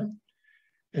Kite Runner,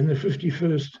 and the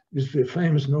 51st is the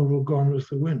famous novel Gone with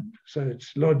the Wind. So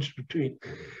it's lodged between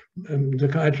The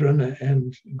Kite Runner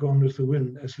and Gone with the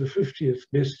Wind as the 50th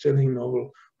best-selling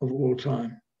novel of all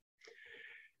time.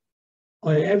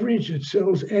 On average, it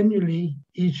sells annually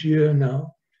each year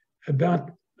now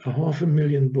about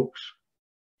 500,000 books,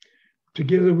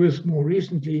 together with more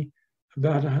recently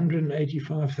about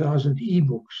 185,000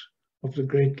 ebooks of The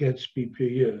Great Gatsby per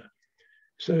year.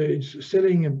 So it's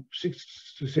selling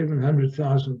 600,000 to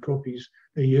 700,000 copies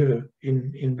a year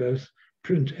in both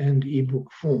print and ebook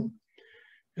form,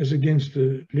 as against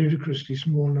the ludicrously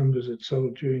small numbers it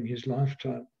sold during his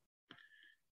lifetime.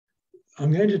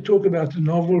 I'm going to talk about the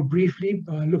novel briefly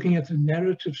by looking at the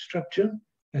narrative structure,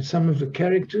 at some of the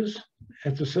characters,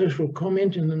 at the social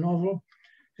comment in the novel,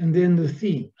 and then the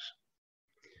themes.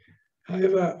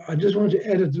 However, I just want to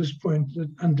add at this point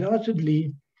that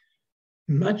undoubtedly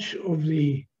much of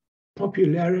the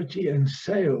popularity and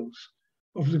sales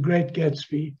of The Great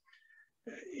Gatsby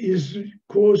is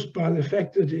caused by the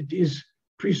fact that it is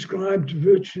prescribed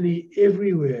virtually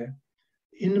everywhere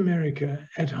in America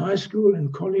at high school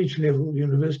and college level,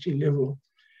 university level,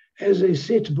 as a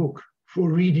set book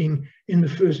for reading in the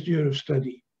first year of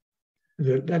study.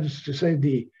 That is to say,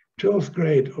 the 12th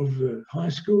grade of the high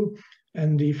school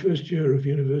and the first year of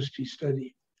university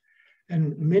study.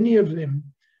 And many of them,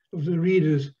 of the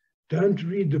readers, don't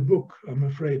read the book, I'm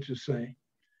afraid to say.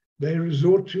 They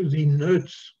resort to the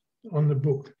notes on the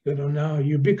book that are now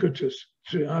ubiquitous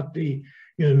throughout the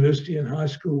university and high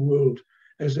school world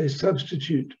as a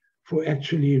substitute for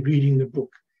actually reading the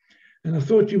book. And I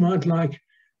thought you might like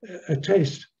a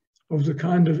taste of the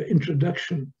kind of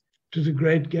introduction to The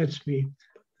Great Gatsby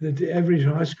that the average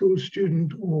high school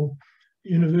student or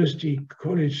university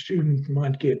college student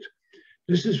might get.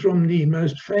 This is from the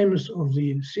most famous of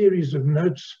the series of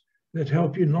notes that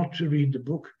help you not to read the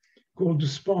book, called the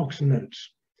Sparks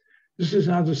Notes. This is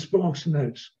how the Sparks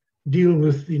Notes deal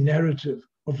with the narrative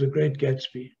of The Great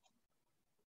Gatsby.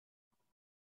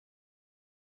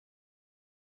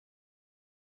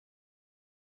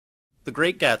 The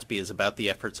Great Gatsby is about the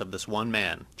efforts of this one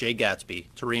man, Jay Gatsby,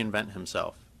 to reinvent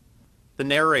himself. The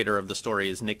narrator of the story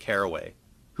is Nick Carraway,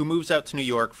 who moves out to New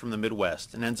York from the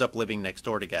Midwest and ends up living next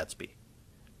door to Gatsby.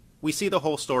 We see the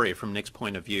whole story from Nick's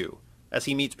point of view, as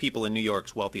he meets people in New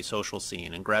York's wealthy social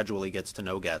scene and gradually gets to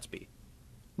know Gatsby.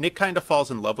 Nick kind of falls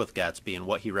in love with Gatsby and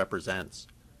what he represents.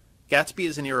 Gatsby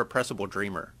is an irrepressible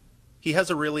dreamer. He has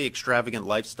a really extravagant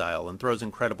lifestyle and throws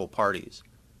incredible parties.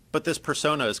 But this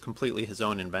persona is completely his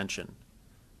own invention.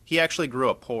 He actually grew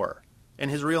up poor, and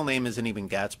his real name isn't even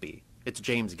Gatsby, it's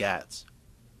James Gatz.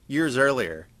 Years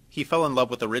earlier, he fell in love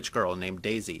with a rich girl named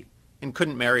Daisy, and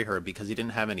couldn't marry her because he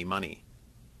didn't have any money.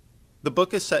 The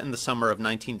book is set in the summer of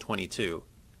 1922.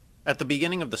 At the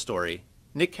beginning of the story,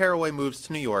 Nick Carraway moves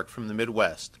to New York from the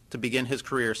Midwest to begin his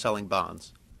career selling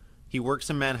bonds. He works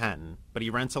in Manhattan, but he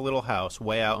rents a little house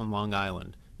way out on Long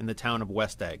Island, in the town of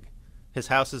West Egg. His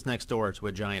house is next door to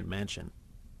a giant mansion.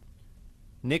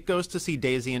 Nick goes to see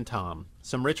Daisy and Tom,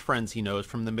 some rich friends he knows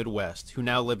from the Midwest who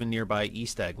now live in nearby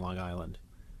East Egg, Long Island.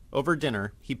 Over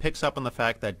dinner, he picks up on the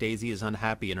fact that Daisy is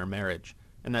unhappy in her marriage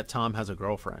and that Tom has a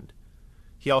girlfriend.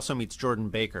 He also meets Jordan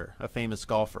Baker, a famous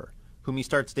golfer, whom he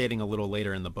starts dating a little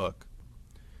later in the book.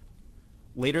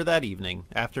 Later that evening,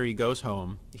 after he goes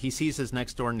home, he sees his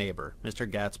next-door neighbor, Mr.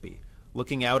 Gatsby,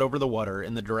 looking out over the water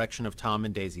in the direction of Tom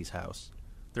and Daisy's house.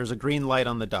 There's a green light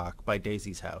on the dock by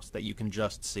Daisy's house that you can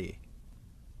just see.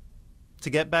 To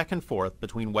get back and forth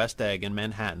between West Egg and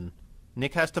Manhattan,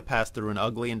 Nick has to pass through an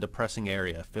ugly and depressing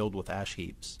area filled with ash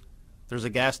heaps. There's a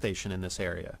gas station in this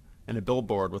area, and a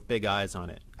billboard with big eyes on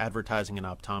it, advertising an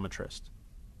optometrist.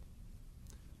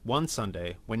 One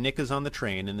Sunday, when Nick is on the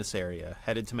train in this area,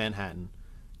 headed to Manhattan,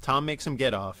 Tom makes him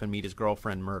get off and meet his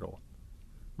girlfriend Myrtle.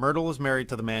 Myrtle is married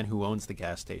to the man who owns the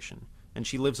gas station, and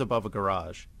she lives above a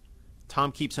garage.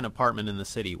 Tom keeps an apartment in the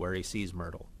city where he sees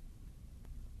Myrtle.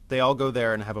 They all go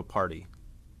there and have a party.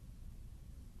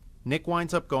 Nick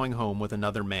winds up going home with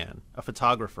another man, a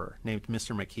photographer named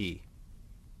Mr. McKee.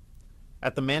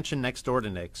 At the mansion next door to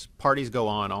Nick's, parties go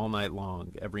on all night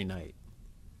long, every night.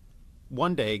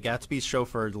 One day, Gatsby's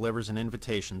chauffeur delivers an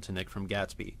invitation to Nick from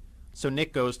Gatsby, so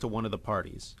Nick goes to one of the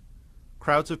parties.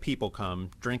 Crowds of people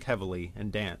come, drink heavily,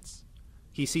 and dance.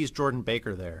 He sees Jordan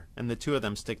Baker there, and the two of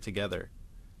them stick together.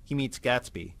 He meets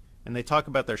Gatsby, and they talk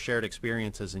about their shared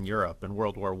experiences in Europe and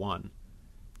World War I.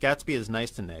 Gatsby is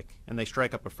nice to Nick, and they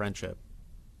strike up a friendship.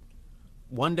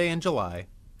 One day in July,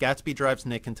 Gatsby drives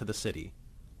Nick into the city.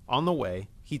 On the way,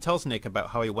 he tells Nick about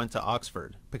how he went to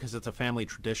Oxford, because it's a family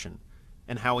tradition,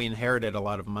 and how he inherited a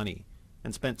lot of money,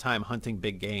 and spent time hunting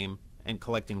big game, and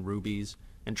collecting rubies,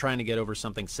 and trying to get over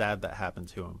something sad that happened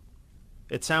to him.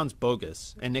 It sounds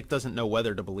bogus, and Nick doesn't know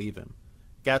whether to believe him.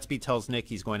 Gatsby tells Nick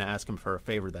he's going to ask him for a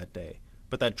favor that day,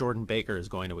 but that Jordan Baker is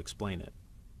going to explain it.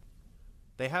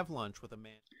 They have lunch with a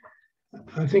man.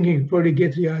 I think you can probably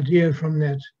get the idea from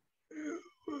that,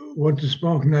 what the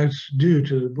Spark Notes do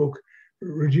to the book,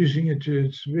 reducing it to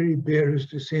its very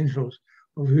barest essentials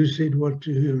of who said what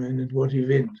to whom and at what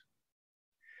event.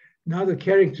 Now the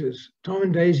characters, Tom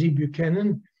and Daisy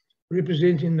Buchanan,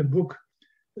 represent in the book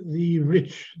the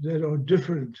rich that are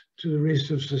different to the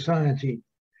rest of society.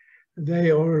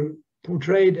 They are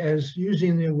portrayed as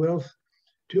using their wealth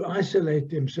to isolate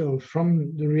themselves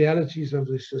from the realities of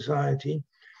the society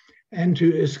and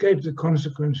to escape the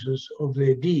consequences of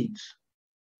their deeds.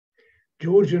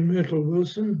 George and Myrtle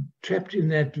Wilson, trapped in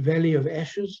that valley of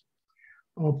ashes,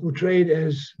 are portrayed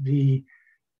as the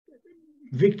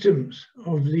victims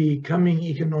of the coming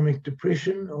economic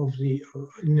depression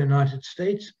in the United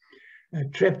States,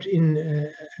 trapped in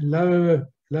a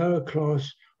lower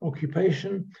class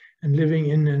occupation and living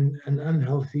in an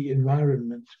unhealthy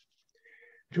environment.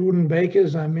 Jordan Baker,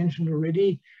 as I mentioned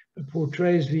already,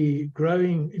 portrays the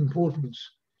growing importance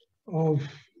of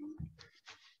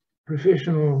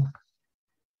professional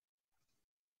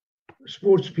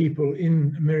sports people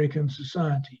in American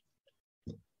society.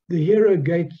 The hero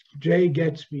J.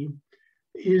 Gatsby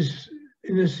is,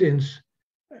 in a sense,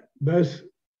 both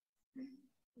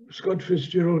Scott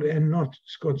Fitzgerald and not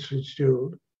Scott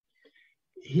Fitzgerald.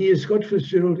 He is Scott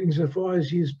Fitzgerald insofar as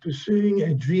he is pursuing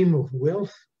a dream of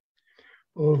wealth,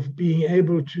 of being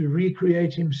able to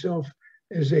recreate himself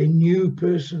as a new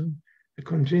person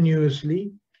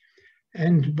continuously,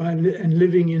 and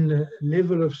living in a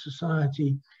level of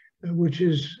society which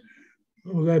is,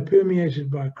 although permeated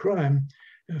by crime,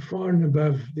 far and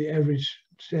above the average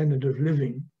standard of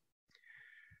living.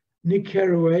 Nick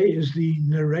Carraway is the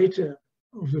narrator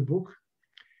of the book.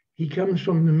 He comes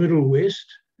from the Middle West,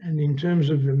 and in terms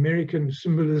of American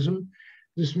symbolism,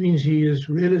 this means he is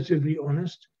relatively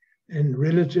honest and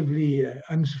relatively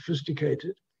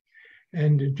unsophisticated.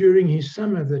 And during his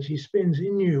summer that he spends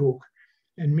in New York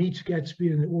and meets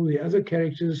Gatsby and all the other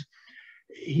characters,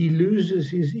 he loses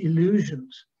his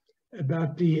illusions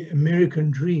about the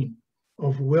American dream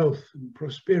of wealth and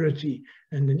prosperity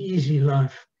and an easy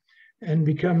life, and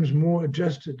becomes more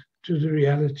adjusted to the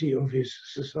reality of his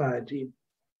society.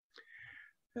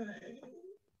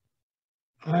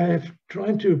 I have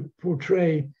tried to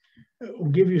portray or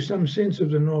give you some sense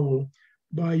of the novel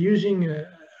by using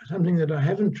something that I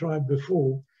haven't tried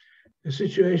before, a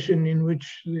situation in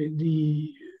which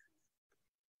the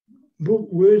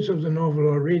words of the novel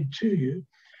are read to you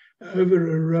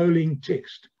over a rolling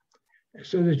text,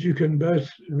 so that you can both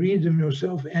read them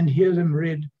yourself and hear them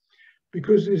read,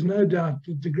 because there's no doubt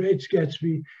that The Great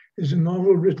Gatsby is a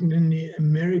novel written in the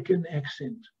American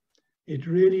accent. It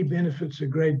really benefits a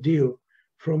great deal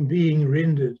from being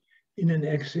rendered in an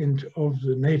accent of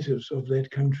the natives of that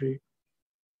country.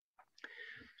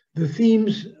 The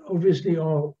themes obviously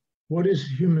are: what is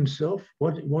human self?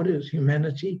 What is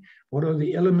humanity? What are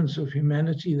the elements of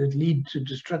humanity that lead to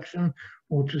destruction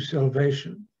or to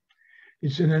salvation?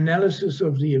 It's an analysis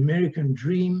of the American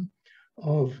dream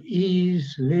of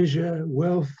ease, leisure,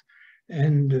 wealth,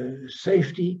 and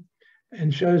safety,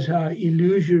 and shows how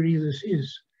illusory this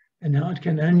is and how it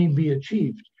can only be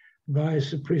achieved by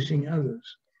suppressing others.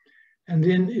 And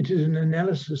then it is an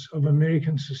analysis of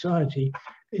American society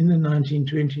in the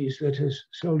 1920s that has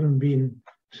seldom been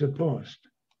surpassed.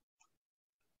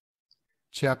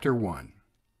 Chapter 1.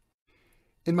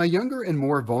 In my younger and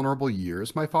more vulnerable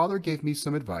years, my father gave me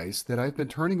some advice that I've been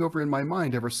turning over in my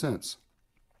mind ever since.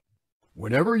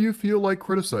 Whenever you feel like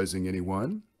criticizing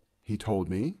anyone, he told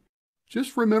me,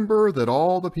 just remember that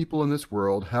all the people in this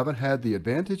world haven't had the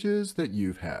advantages that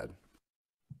you've had.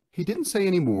 He didn't say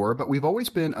any more, but we've always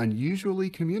been unusually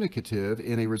communicative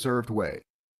in a reserved way,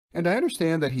 and I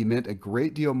understand that he meant a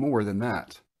great deal more than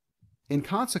that. In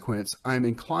consequence, I'm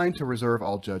inclined to reserve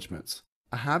all judgments,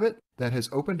 a habit that has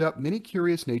opened up many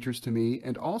curious natures to me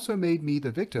and also made me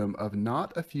the victim of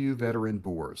not a few veteran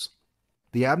bores.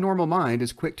 The abnormal mind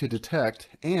is quick to detect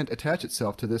and attach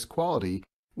itself to this quality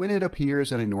when it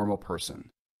appears in a normal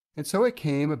person. And so it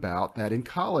came about that in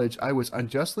college I was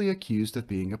unjustly accused of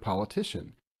being a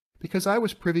politician, because I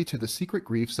was privy to the secret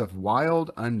griefs of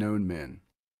wild, unknown men.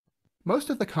 Most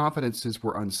of the confidences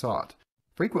were unsought.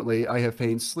 Frequently I have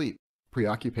feigned sleep,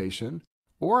 preoccupation,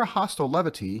 or a hostile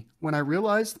levity when I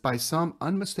realized by some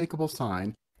unmistakable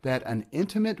sign that an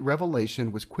intimate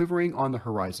revelation was quivering on the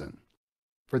horizon.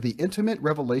 For the intimate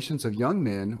revelations of young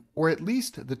men, or at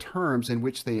least the terms in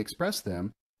which they express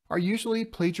them, are usually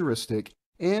plagiaristic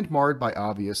and marred by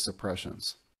obvious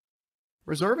suppressions.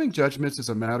 Reserving judgments is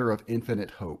a matter of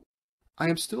infinite hope. I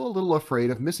am still a little afraid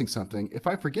of missing something if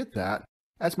I forget that,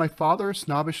 as my father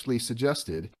snobbishly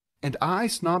suggested, and I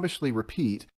snobbishly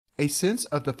repeat, a sense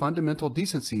of the fundamental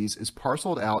decencies is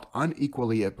parceled out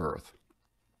unequally at birth.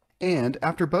 And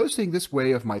after boasting this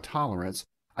way of my tolerance,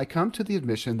 I come to the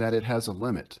admission that it has a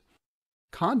limit.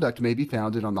 Conduct may be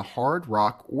founded on the hard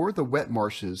rock or the wet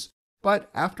marshes, but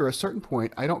after a certain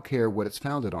point I don't care what it's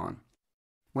founded on.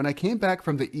 When I came back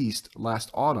from the East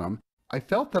last autumn, I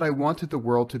felt that I wanted the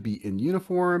world to be in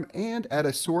uniform and at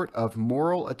a sort of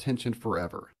moral attention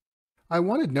forever. I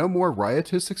wanted no more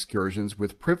riotous excursions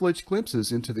with privileged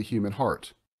glimpses into the human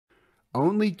heart.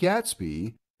 Only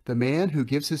Gatsby, the man who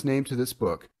gives his name to this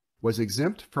book, was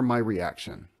exempt from my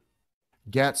reaction.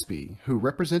 Gatsby, who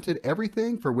represented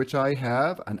everything for which I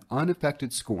have an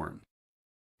unaffected scorn.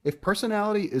 If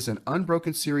personality is an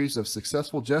unbroken series of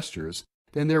successful gestures,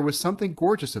 then there was something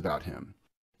gorgeous about him,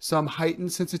 some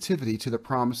heightened sensitivity to the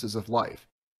promises of life,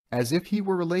 as if he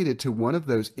were related to one of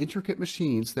those intricate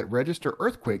machines that register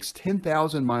earthquakes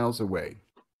 10,000 miles away.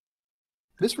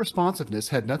 This responsiveness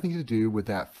had nothing to do with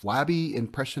that flabby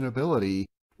impressionability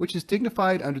which is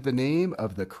dignified under the name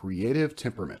of the creative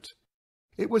temperament.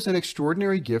 It was an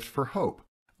extraordinary gift for hope,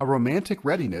 a romantic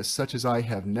readiness such as I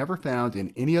have never found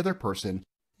in any other person,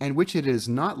 and which it is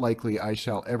not likely I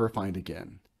shall ever find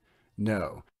again.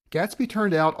 No, Gatsby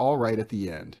turned out all right at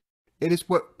the end. It is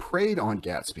what preyed on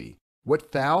Gatsby,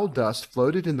 what foul dust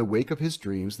floated in the wake of his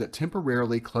dreams that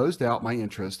temporarily closed out my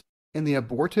interest in the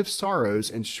abortive sorrows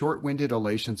and short-winded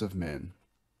elations of men.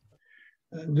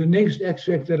 The next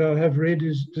extract that I have read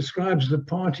describes the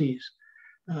parties.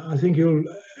 I think you'll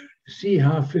see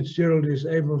how Fitzgerald is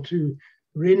able to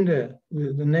render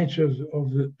the nature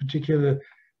of the particular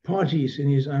parties in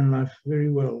his own life very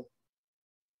well.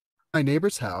 My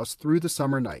neighbor's house through the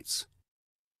summer nights.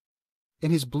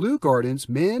 In his blue gardens,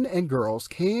 men and girls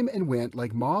came and went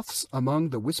like moths among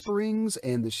the whisperings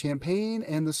and the champagne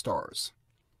and the stars.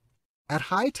 At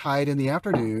high tide in the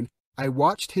afternoon, I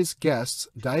watched his guests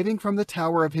diving from the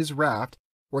tower of his raft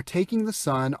or taking the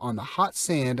sun on the hot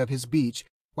sand of his beach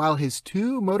while his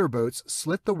 2 motorboats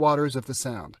slit the waters of the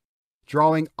Sound,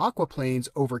 drawing aquaplanes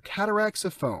over cataracts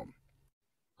of foam.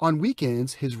 On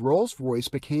weekends, his Rolls-Royce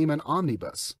became an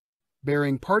omnibus,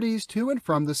 bearing parties to and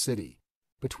from the city,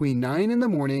 between 9 in the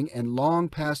morning and long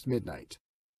past midnight,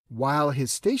 while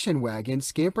his station wagon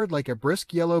scampered like a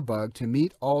brisk yellow bug to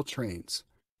meet all trains.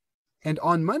 And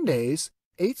on Mondays,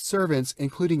 8 servants,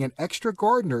 including an extra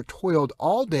gardener, toiled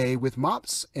all day with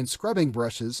mops and scrubbing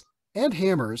brushes and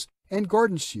hammers and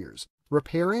garden shears,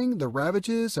 repairing the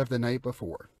ravages of the night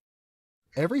before.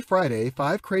 Every Friday,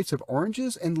 5 crates of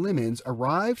oranges and lemons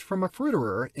arrived from a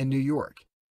fruiterer in New York.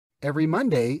 Every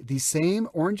Monday, these same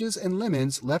oranges and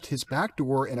lemons left his back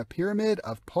door in a pyramid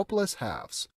of pulpless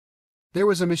halves. There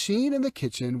was a machine in the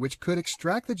kitchen which could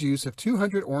extract the juice of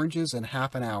 200 oranges in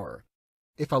half an hour,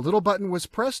 if a little button was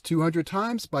pressed 200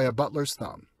 times by a butler's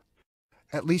thumb.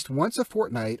 At least once a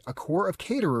fortnight, a corps of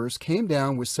caterers came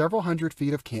down with several hundred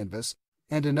feet of canvas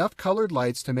and enough colored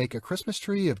lights to make a Christmas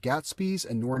tree of Gatsby's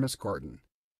enormous garden.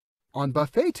 On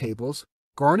buffet tables,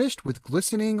 garnished with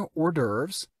glistening hors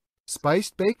d'oeuvres,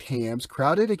 spiced baked hams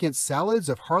crowded against salads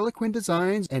of harlequin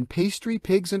designs and pastry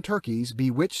pigs and turkeys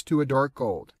bewitched to a dark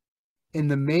gold. In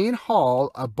the main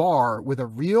hall, a bar with a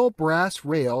real brass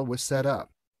rail was set up,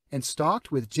 and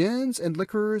stocked with gins and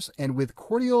liquors and with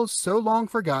cordials so long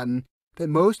forgotten that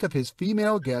most of his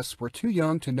female guests were too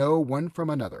young to know one from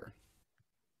another.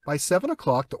 By 7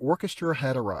 o'clock the orchestra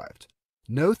had arrived.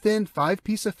 No thin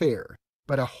 5-piece affair,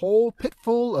 but a whole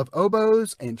pitful of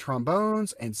oboes and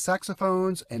trombones and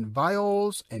saxophones and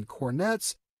viols and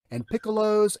cornets and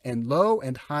piccolos and low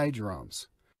and high drums.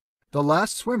 The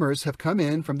last swimmers have come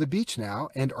in from the beach now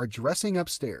and are dressing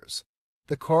upstairs.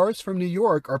 The cars from New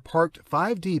York are parked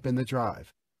 5 deep in the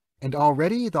drive, and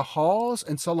already the halls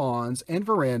and salons and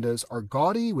verandas are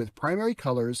gaudy with primary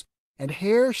colors and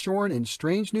hair shorn in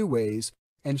strange new ways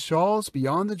and shawls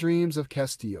beyond the dreams of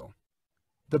Castile.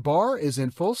 The bar is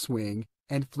in full swing,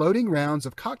 and floating rounds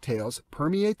of cocktails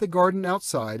permeate the garden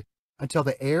outside until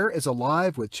the air is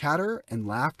alive with chatter and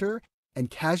laughter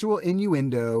and casual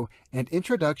innuendo and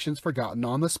introductions forgotten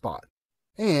on the spot,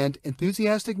 and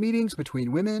enthusiastic meetings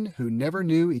between women who never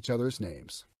knew each other's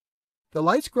names. The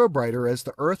lights grow brighter as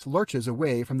the earth lurches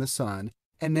away from the sun,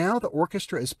 and now the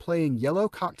orchestra is playing yellow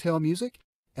cocktail music,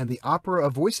 and the opera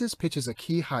of voices pitches a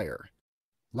key higher.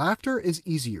 Laughter is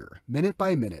easier, minute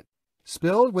by minute,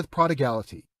 spilled with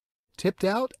prodigality, tipped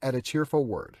out at a cheerful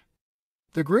word.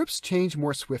 The groups change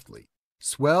more swiftly,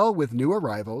 swell with new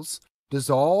arrivals,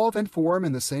 dissolve and form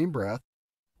in the same breath.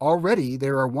 Already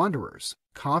there are wanderers,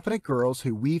 confident girls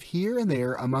who weave here and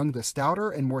there among the stouter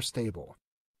and more stable,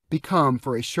 become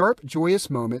for a sharp, joyous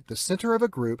moment the center of a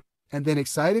group, and then,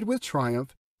 excited with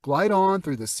triumph, glide on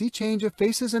through the sea change of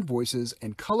faces and voices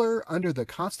and color under the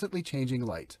constantly changing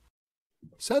light.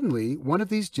 Suddenly, one of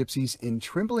these gypsies in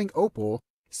trembling opal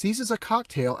seizes a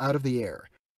cocktail out of the air,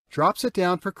 drops it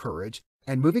down for courage,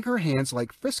 and moving her hands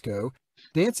like Frisco,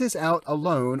 dances out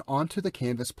alone onto the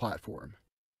canvas platform.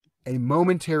 A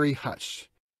momentary hush.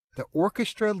 The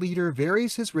orchestra leader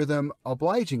varies his rhythm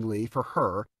obligingly for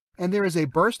her, and there is a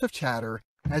burst of chatter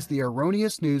as the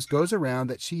erroneous news goes around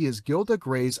that she is Gilda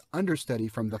Gray's understudy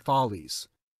from the Follies.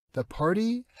 The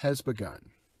party has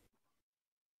begun.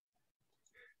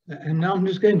 And now I'm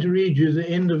just going to read you the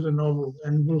end of the novel,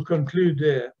 and we'll conclude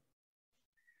there.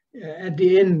 At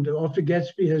the end, after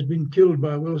Gatsby has been killed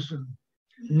by Wilson,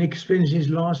 Nick spends his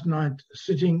last night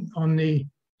sitting on the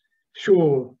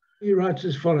shore. He writes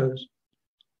as follows: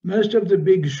 "Most of the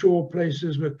big shore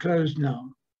places were closed now,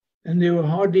 and there were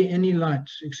hardly any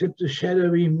lights except the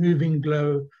shadowy moving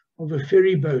glow of a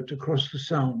ferry boat across the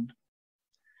Sound.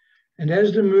 And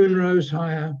as the moon rose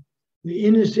higher, the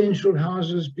inessential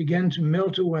houses began to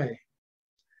melt away.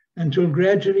 until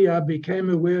gradually I became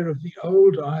aware of the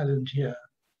old island here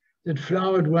that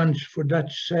flowered once for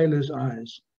Dutch sailors'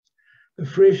 eyes, the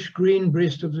fresh green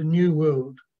breast of the New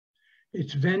World,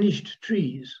 its vanished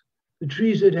trees, the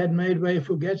trees that had made way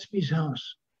for Gatsby's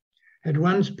house, had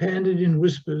once pandered in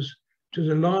whispers to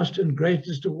the last and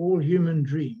greatest of all human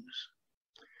dreams.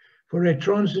 For a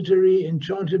transitory,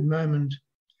 enchanted moment,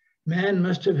 man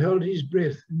must have held his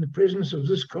breath in the presence of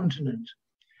this continent,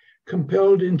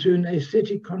 compelled into an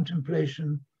aesthetic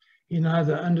contemplation he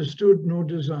neither understood nor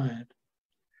desired,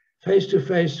 face to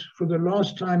face for the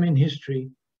last time in history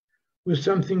with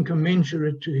something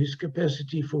commensurate to his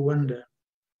capacity for wonder.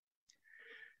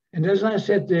 And as I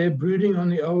sat there brooding on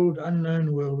the old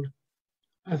unknown world,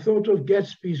 I thought of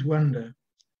Gatsby's wonder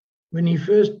when he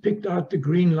first picked out the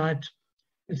green light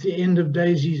at the end of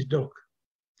Daisy's dock.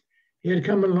 He had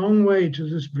come a long way to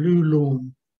this blue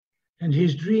lawn, and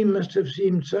his dream must have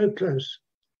seemed so close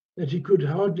that he could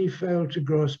hardly fail to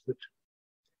grasp it.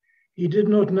 He did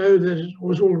not know that it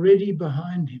was already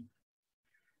behind him,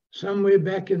 somewhere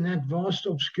back in that vast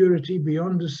obscurity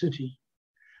beyond the city,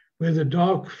 where the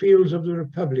dark fields of the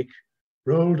Republic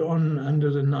rolled on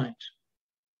under the night.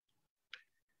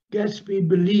 Gatsby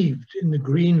believed in the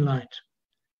green light,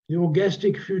 the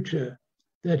orgastic future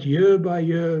that year by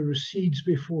year recedes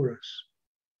before us.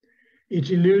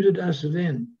 It eluded us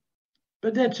then,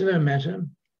 but that's no matter.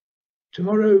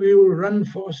 Tomorrow we will run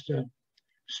faster,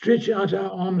 stretch out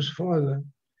our arms farther,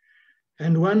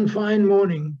 and one fine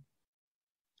morning,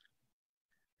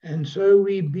 and so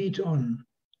we beat on,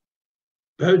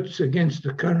 boats against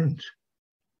the current,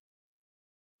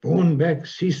 borne back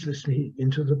ceaselessly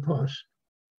into the past.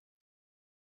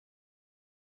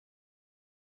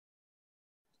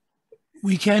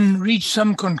 We can reach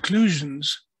some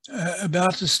conclusions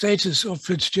about the status of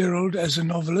Fitzgerald as a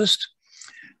novelist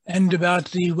and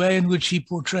about the way in which he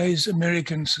portrays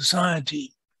American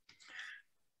society.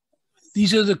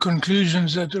 These are the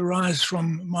conclusions that arise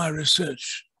from my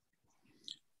research.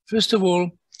 First of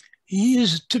all, he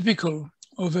is typical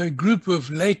of a group of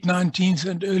late 19th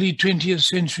and early 20th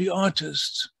century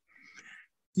artists.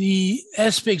 The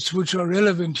aspects which are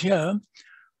relevant here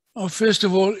are, first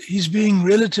of all, he's being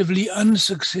relatively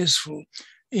unsuccessful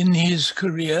in his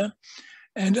career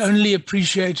and only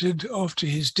appreciated after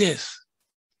his death.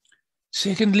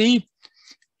 Secondly,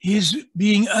 he's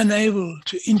being unable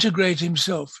to integrate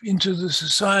himself into the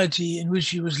society in which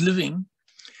he was living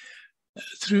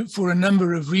for a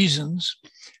number of reasons,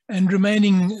 and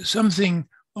remaining something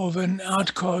of an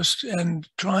outcast and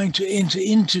trying to enter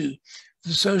into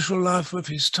the social life of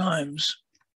his times.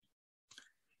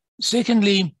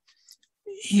 Secondly,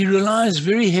 he relies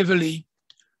very heavily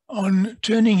on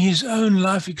turning his own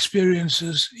life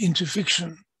experiences into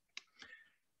fiction.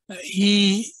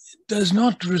 He does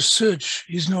not research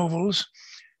his novels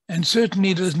and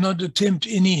certainly does not attempt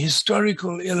any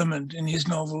historical element in his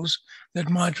novels that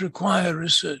might require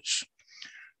research.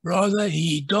 Rather,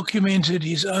 he documented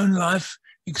his own life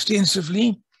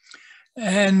extensively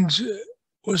and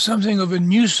was something of a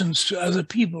nuisance to other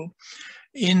people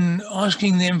in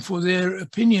asking them for their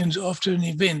opinions after an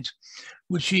event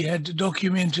which he had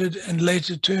documented and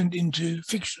later turned into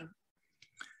fiction.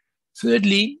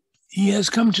 Thirdly, he has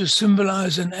come to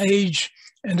symbolize an age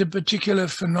and a particular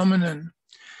phenomenon.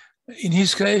 In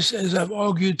his case, as I've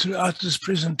argued throughout this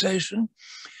presentation,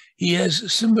 he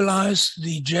has symbolized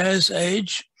the jazz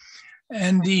age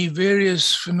and the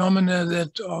various phenomena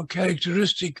that are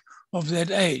characteristic of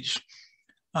that age.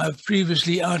 I've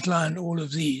previously outlined all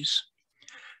of these.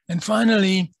 And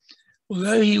finally,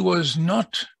 although he was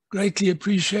not greatly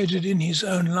appreciated in his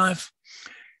own life,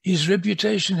 his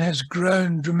reputation has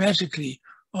grown dramatically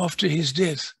after his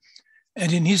death,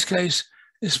 and in his case,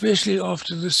 especially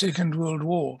after the Second World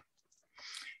War.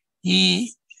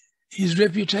 His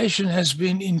reputation has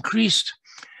been increased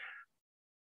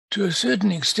to a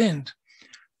certain extent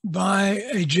by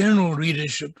a general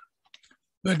readership,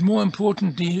 but more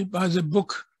importantly by the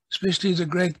book, especially The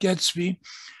Great Gatsby,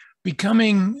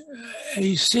 becoming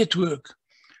a set work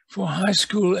for high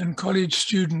school and college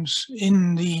students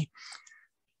in the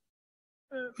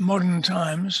modern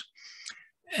times,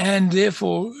 and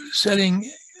therefore selling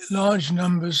large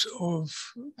numbers of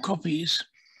copies,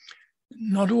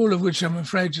 not all of which I'm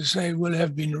afraid to say will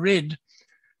have been read,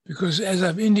 because as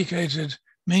I've indicated,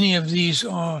 many of these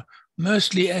are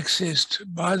mostly accessed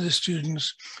by the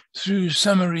students through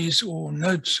summaries or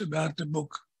notes about the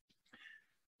book.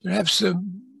 Perhaps the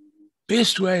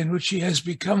best way in which he has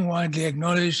become widely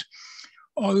acknowledged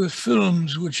are the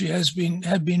films which have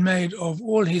been made of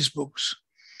all his books,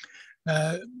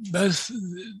 both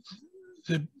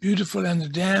The Beautiful and the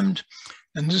Damned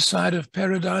and This Side of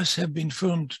Paradise have been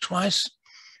filmed twice.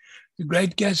 The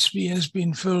Great Gatsby has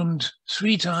been filmed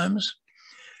 3 times.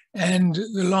 And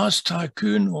The Last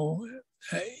Tycoon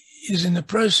is in the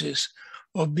process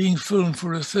of being filmed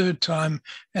for a 3rd time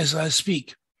as I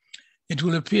speak. It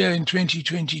will appear in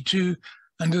 2022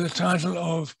 under the title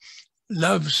of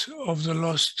Loves of the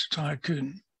Lost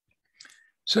Tycoon.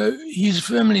 So he's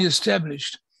firmly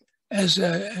established as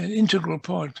an integral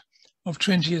part of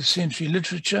 20th century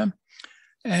literature.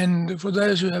 And for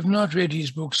those who have not read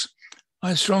his books,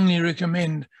 I strongly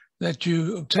recommend that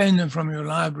you obtain them from your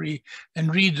library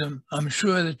and read them. I'm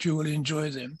sure that you will enjoy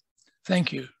them.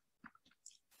 Thank you.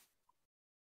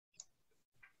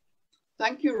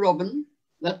 Thank you, Robin.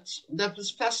 That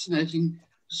was fascinating,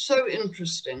 so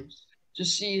interesting to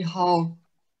see how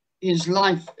his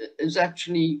life is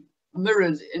actually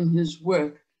mirrored in his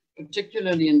work,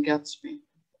 particularly in Gatsby.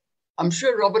 I'm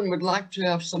sure Robin would like to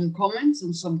have some comments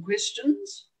and some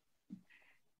questions.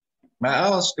 May I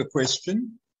ask a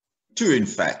question? 2, in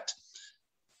fact.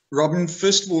 Robin,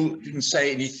 first of all, didn't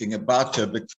say anything about her,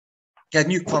 but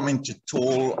can you comment at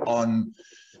all on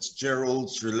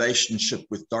Fitzgerald's relationship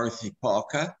with Dorothy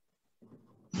Parker?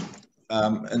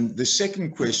 And the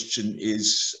second question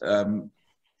is do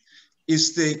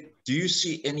you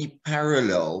see any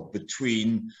parallel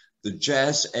between the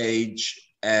jazz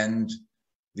age and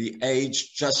the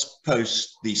age just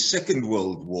post the Second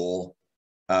World War,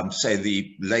 say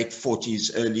the late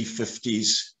 40s, early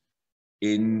 50s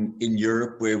in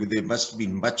Europe, where there must have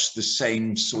been much the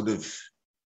same sort of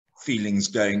feelings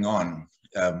going on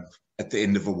at the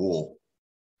end of a war?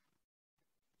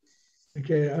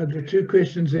 Okay, the 2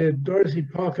 questions there. Dorothy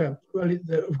Parker, well,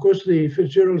 of course, the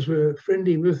Fitzgeralds were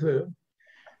friendly with her.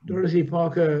 Dorothy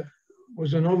Parker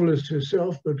was a novelist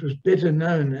herself, but was better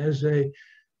known as a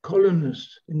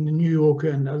columnist in the New Yorker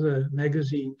and other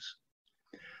magazines.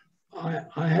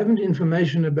 I haven't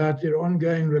information about their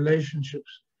ongoing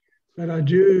relationships, but I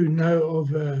do know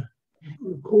of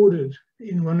recorded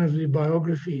in one of the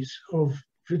biographies of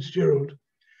Fitzgerald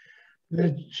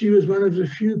that she was one of the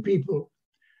few people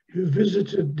who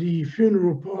visited the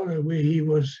funeral parlor where he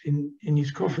was in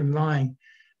his coffin lying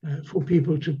for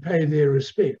people to pay their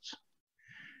respects.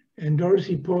 And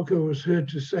Dorothy Parker was heard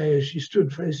to say, as she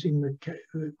stood facing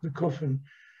the coffin,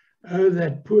 "Oh,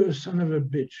 that poor son of a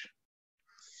bitch."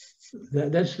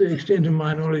 That's the extent of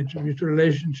my knowledge of his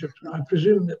relationship. I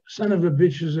presume that son of a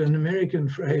bitch is an American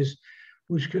phrase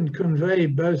which can convey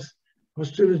both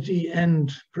hostility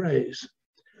and praise.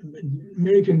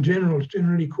 American generals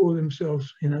generally call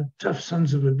themselves, tough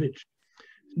sons of a bitch.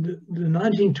 The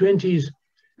 1920s,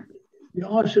 there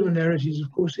are similarities.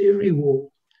 Of course, every war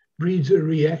breeds a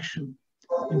reaction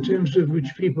in terms of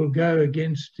which people go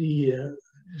against the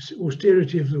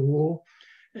austerity of the war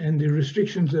and the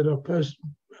restrictions that are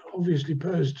obviously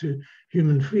posed to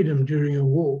human freedom during a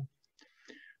war.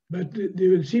 But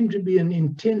there would seem to be an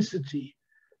intensity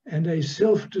and a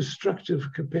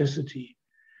self-destructive capacity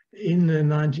in the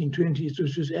 1920s,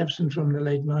 which was absent from the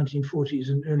late 1940s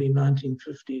and early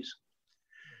 1950s.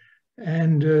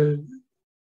 And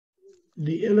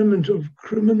the element of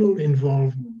criminal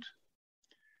involvement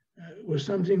was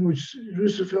something which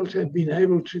Roosevelt had been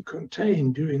able to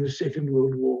contain during the Second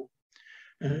World War,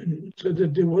 so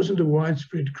that there wasn't a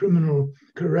widespread criminal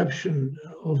corruption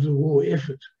of the war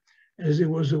effort, as there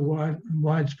was a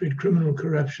widespread criminal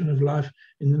corruption of life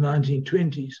in the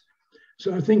 1920s.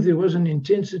 So I think there was an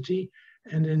intensity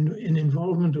and an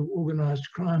involvement of organized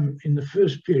crime in the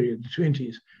first period, the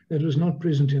 20s, that was not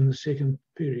present in the second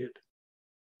period.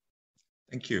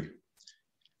 Thank you.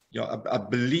 Yeah, I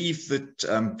believe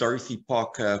that Dorothy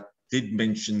Parker did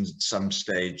mention at some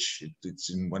stage, it's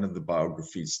in one of the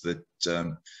biographies, that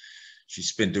she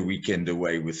spent a weekend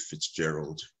away with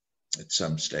Fitzgerald at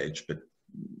some stage, but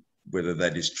whether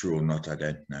that is true or not, I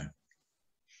don't know.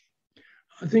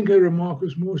 I think her remark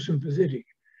was more sympathetic,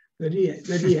 that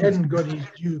he hadn't got his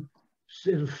due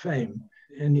set of fame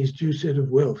and his due set of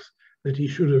wealth that he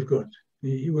should have got.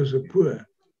 He was a poor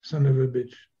son of a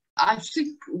bitch. I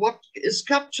think what is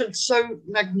captured so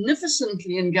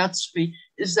magnificently in Gatsby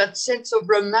is that sense of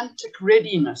romantic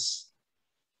readiness.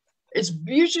 It's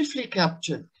beautifully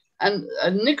captured. And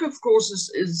Nick, of course,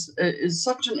 is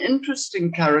such an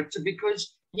interesting character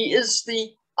because he is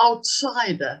the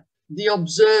outsider, the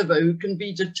observer who can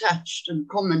be detached and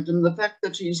comment. And the fact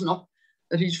that he's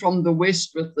from the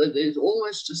West, there's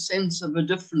almost a sense of a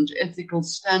different ethical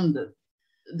standard.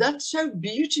 That's so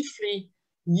beautifully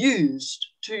used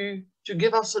to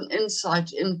give us an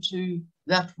insight into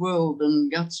that world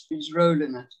and Gatsby's role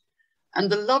in it.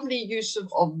 And the lovely use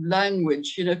of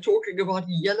language, talking about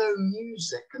yellow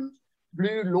music and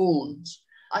Blue Lawns.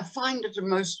 I find it a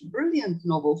most brilliant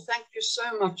novel. Thank you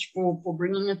so much for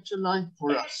bringing it to life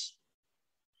for us.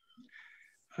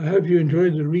 I hope you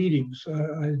enjoyed the readings.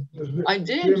 I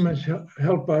did. Very much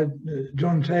helped by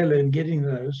John Taylor in getting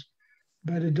those.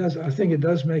 But it does, I think it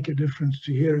does make a difference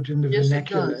to hear it in the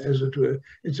vernacular, as it were.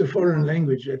 It's a foreign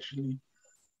language, actually.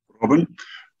 Robin,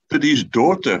 did his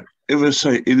daughter ever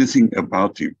say anything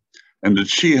about him? And did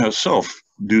she herself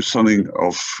do something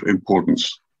of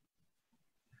importance?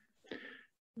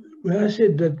 When I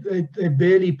said that they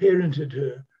barely parented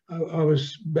her, I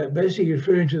was basically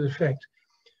referring to the fact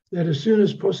that as soon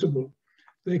as possible,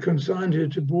 they consigned her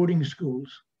to boarding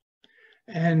schools.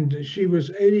 And she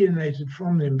was alienated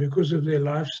from them because of their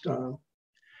lifestyle,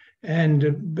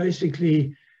 and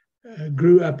basically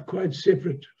grew up quite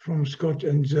separate from Scott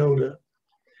and Zelda.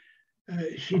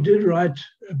 She did write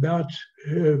about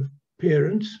her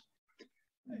parents,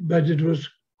 but it was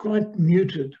quite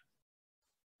muted.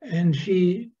 And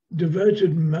she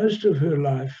devoted most of her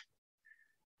life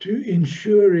to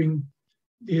ensuring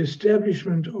the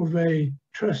establishment of a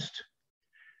trust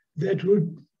that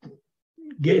would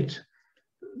get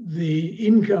the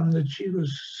income that she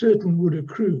was certain would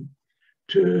accrue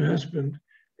to her husband,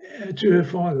 to her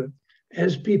father,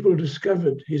 as people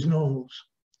discovered his novels.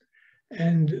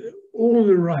 And all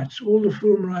the rights, all the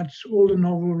film rights, all the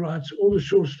novel rights, all the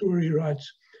short story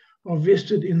rights are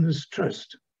vested in this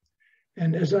trust.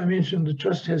 And as I mentioned, the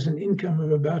trust has an income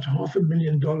of about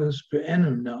 $500,000 per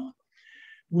annum now,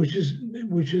 which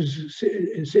is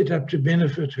set up to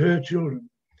benefit her children.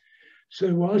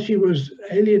 So while she was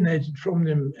alienated from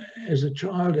them as a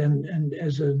child and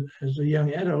as a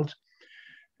young adult,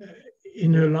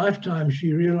 in her lifetime,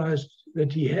 she realized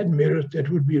that he had merit that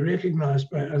would be recognized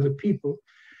by other people.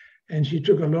 And she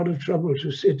took a lot of trouble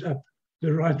to set up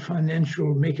the right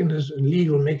financial mechanism,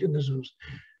 legal mechanisms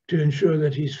to ensure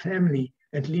that his family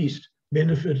at least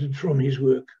benefited from his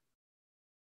work.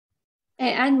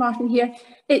 Anne Martin here.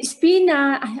 It's been,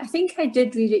 I think I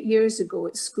did read it years ago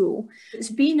at school.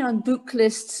 It's been on book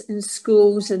lists in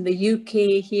schools in the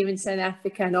UK, here in South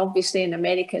Africa, and obviously in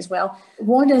America as well.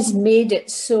 What has made it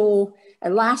so,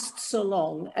 last so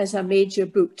long as a major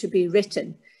book to be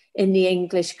written in the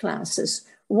English classes?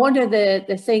 What are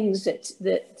the things that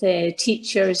the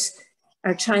teachers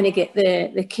are trying to get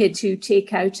the kids to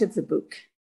take out of the book?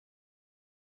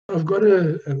 I've got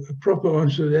a proper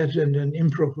answer to that and an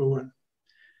improper one.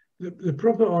 The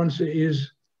proper answer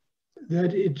is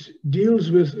that it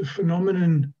deals with a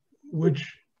phenomenon which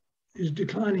is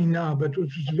declining now, but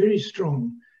which was very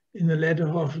strong in the latter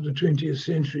half of the 20th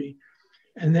century,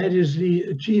 and that is the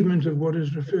achievement of what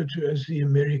is referred to as the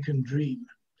American dream.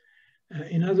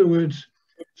 In other words,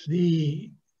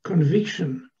 the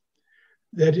conviction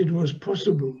that it was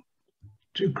possible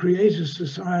to create a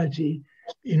society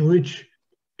in which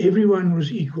everyone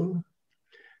was equal,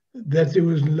 that there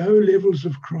was low levels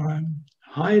of crime,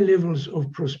 high levels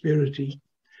of prosperity,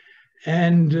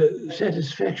 and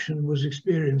satisfaction was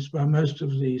experienced by most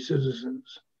of the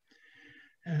citizens.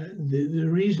 The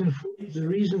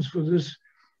reasons for this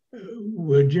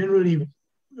were generally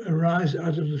arise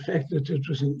out of the fact that it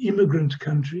was an immigrant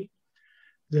country,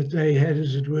 that they had,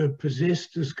 as it were, possessed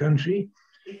this country,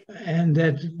 and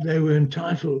that they were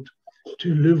entitled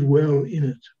to live well in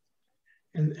it.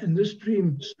 And this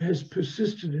dream has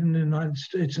persisted in the United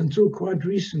States until quite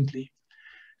recently.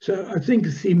 So I think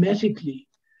thematically,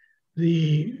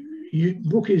 the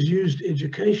book is used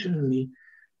educationally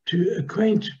to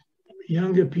acquaint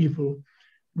younger people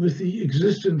with the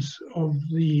existence of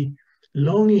the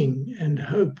longing and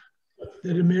hope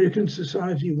that American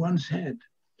society once had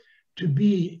to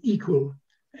be equal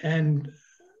and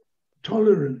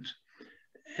tolerant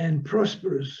and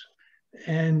prosperous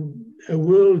and a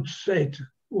world state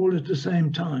all at the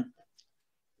same time.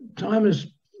 Time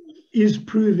is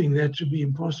proving that to be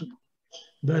impossible,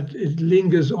 but it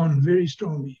lingers on very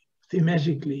strongly,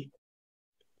 thematically.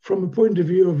 From a point of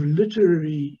view of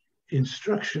literary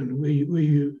instruction, where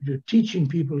you're teaching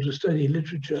people to study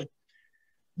literature,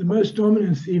 the most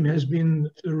dominant theme has been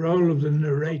the role of the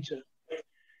narrator.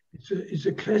 It's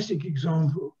a classic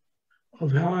example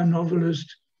of how a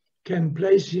novelist can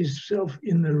place himself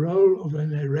in the role of a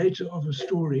narrator of a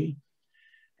story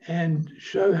and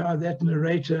show how that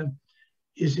narrator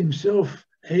is himself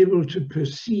able to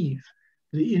perceive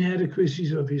the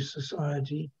inadequacies of his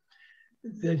society,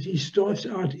 that he starts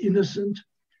out innocent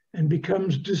and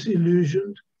becomes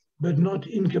disillusioned, but not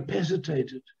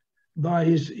incapacitated by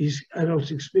his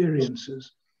adult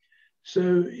experiences.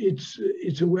 So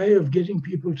it's a way of getting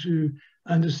people to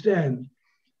understand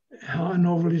how a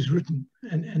novel is written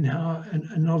and how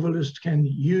a novelist can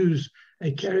use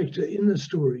a character in the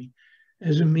story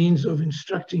as a means of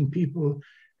instructing people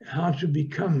how to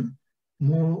become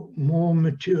more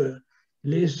mature,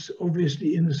 less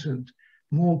obviously innocent,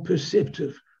 more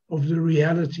perceptive of the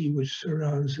reality which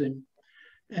surrounds them.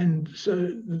 And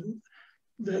so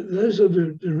those are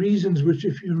the reasons which,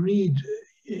 if you read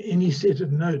any set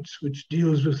of notes which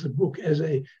deals with the book as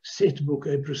a set book,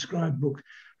 a prescribed book,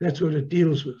 that's what it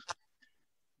deals with.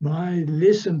 My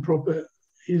lesson proper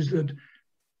is that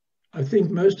I think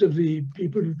most of the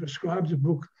people who prescribe the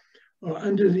book are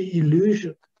under the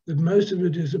illusion that most of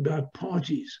it is about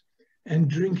parties and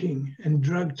drinking and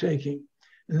drug taking.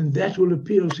 And that will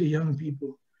appeal to young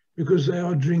people because they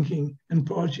are drinking and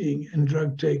partying and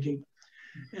drug taking.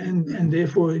 And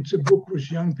therefore it's a book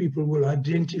which young people will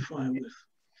identify with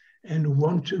and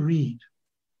want to read.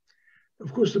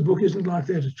 Of course, the book isn't like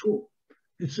that at all.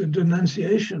 It's a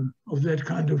denunciation of that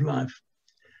kind of life.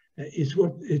 It's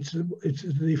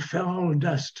the foul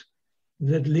dust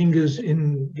that lingers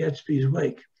in Gatsby's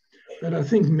wake. But I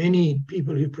think many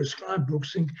people who prescribe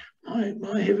books think,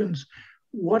 my heavens,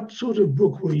 what sort of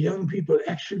book will young people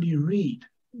actually read?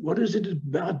 What is it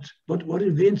about? What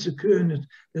events occur in it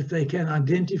that they can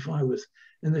identify with?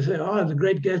 And they say, the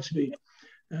Great Gatsby.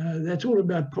 That's all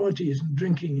about parties and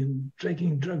drinking and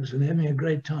taking drugs and having a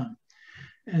great time.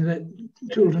 And that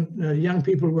children, young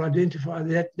people will identify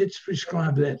that. Let's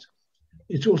prescribe that.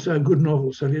 It's also a good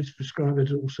novel, so let's prescribe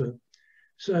it also.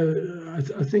 So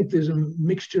I think there's a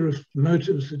mixture of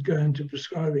motives that go into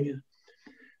prescribing it.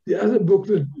 The other book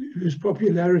whose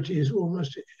popularity is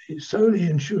almost solely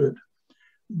ensured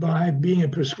by being a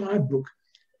prescribed book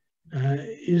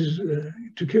is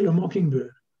To Kill a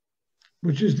Mockingbird,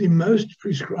 which is the most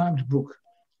prescribed book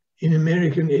in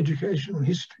American educational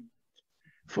history,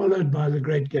 followed by The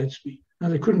Great Gatsby. Now,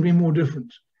 they couldn't be more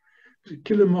different. To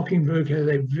Kill a Mockingbird has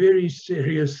a very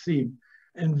serious theme,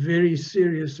 and very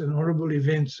serious and horrible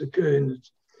events occur in it.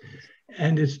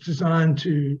 And it's designed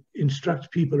to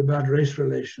instruct people about race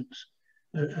relations,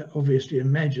 obviously a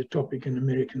major topic in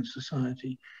American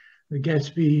society. The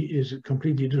Gatsby is a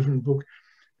completely different book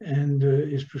and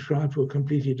is prescribed for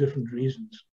completely different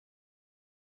reasons.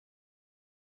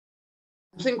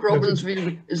 I think Robin's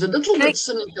view is a little bit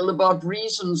cynical about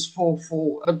reasons for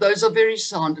those are very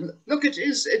sound. And look, it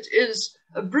is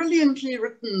a brilliantly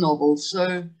written novel.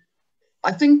 So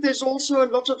I think there's also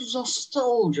a lot of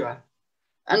nostalgia.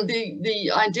 And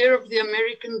the idea of the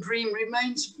American dream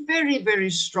remains very, very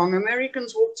strong.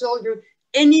 Americans will tell you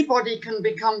anybody can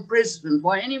become president.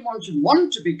 Why anyone should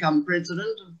want to become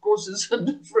president, of course, is a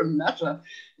different matter,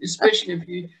 especially if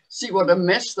you see what a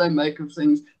mess they make of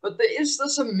things. But there is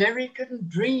this American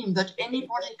dream that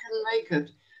anybody can make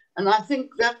it. And I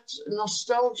think that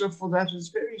nostalgia for that is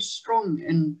very strong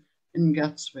in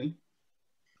Gatsby.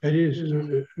 It is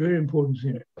a very important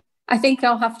thing. I think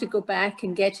I'll have to go back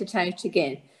and get it out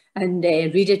again and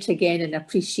read it again and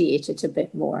appreciate it a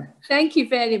bit more. Thank you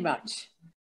very much.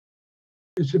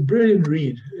 It's a brilliant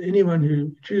read. Anyone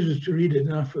who chooses to read it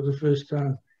now for the first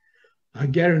time, I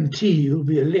guarantee you'll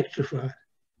be electrified.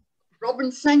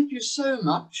 Robin, thank you so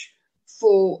much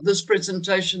for this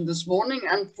presentation this morning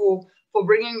and for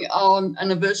bringing our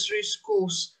anniversaries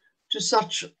course to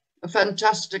such a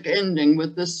fantastic ending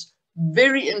with this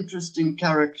very interesting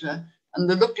character and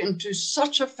the look into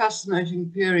such a fascinating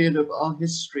period of our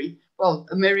history, well,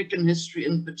 American history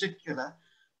in particular.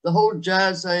 The whole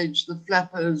jazz age, the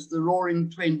flappers, the roaring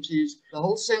 20s, the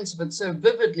whole sense of it so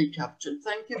vividly captured.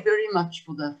 Thank you very much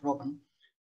for that, Robin.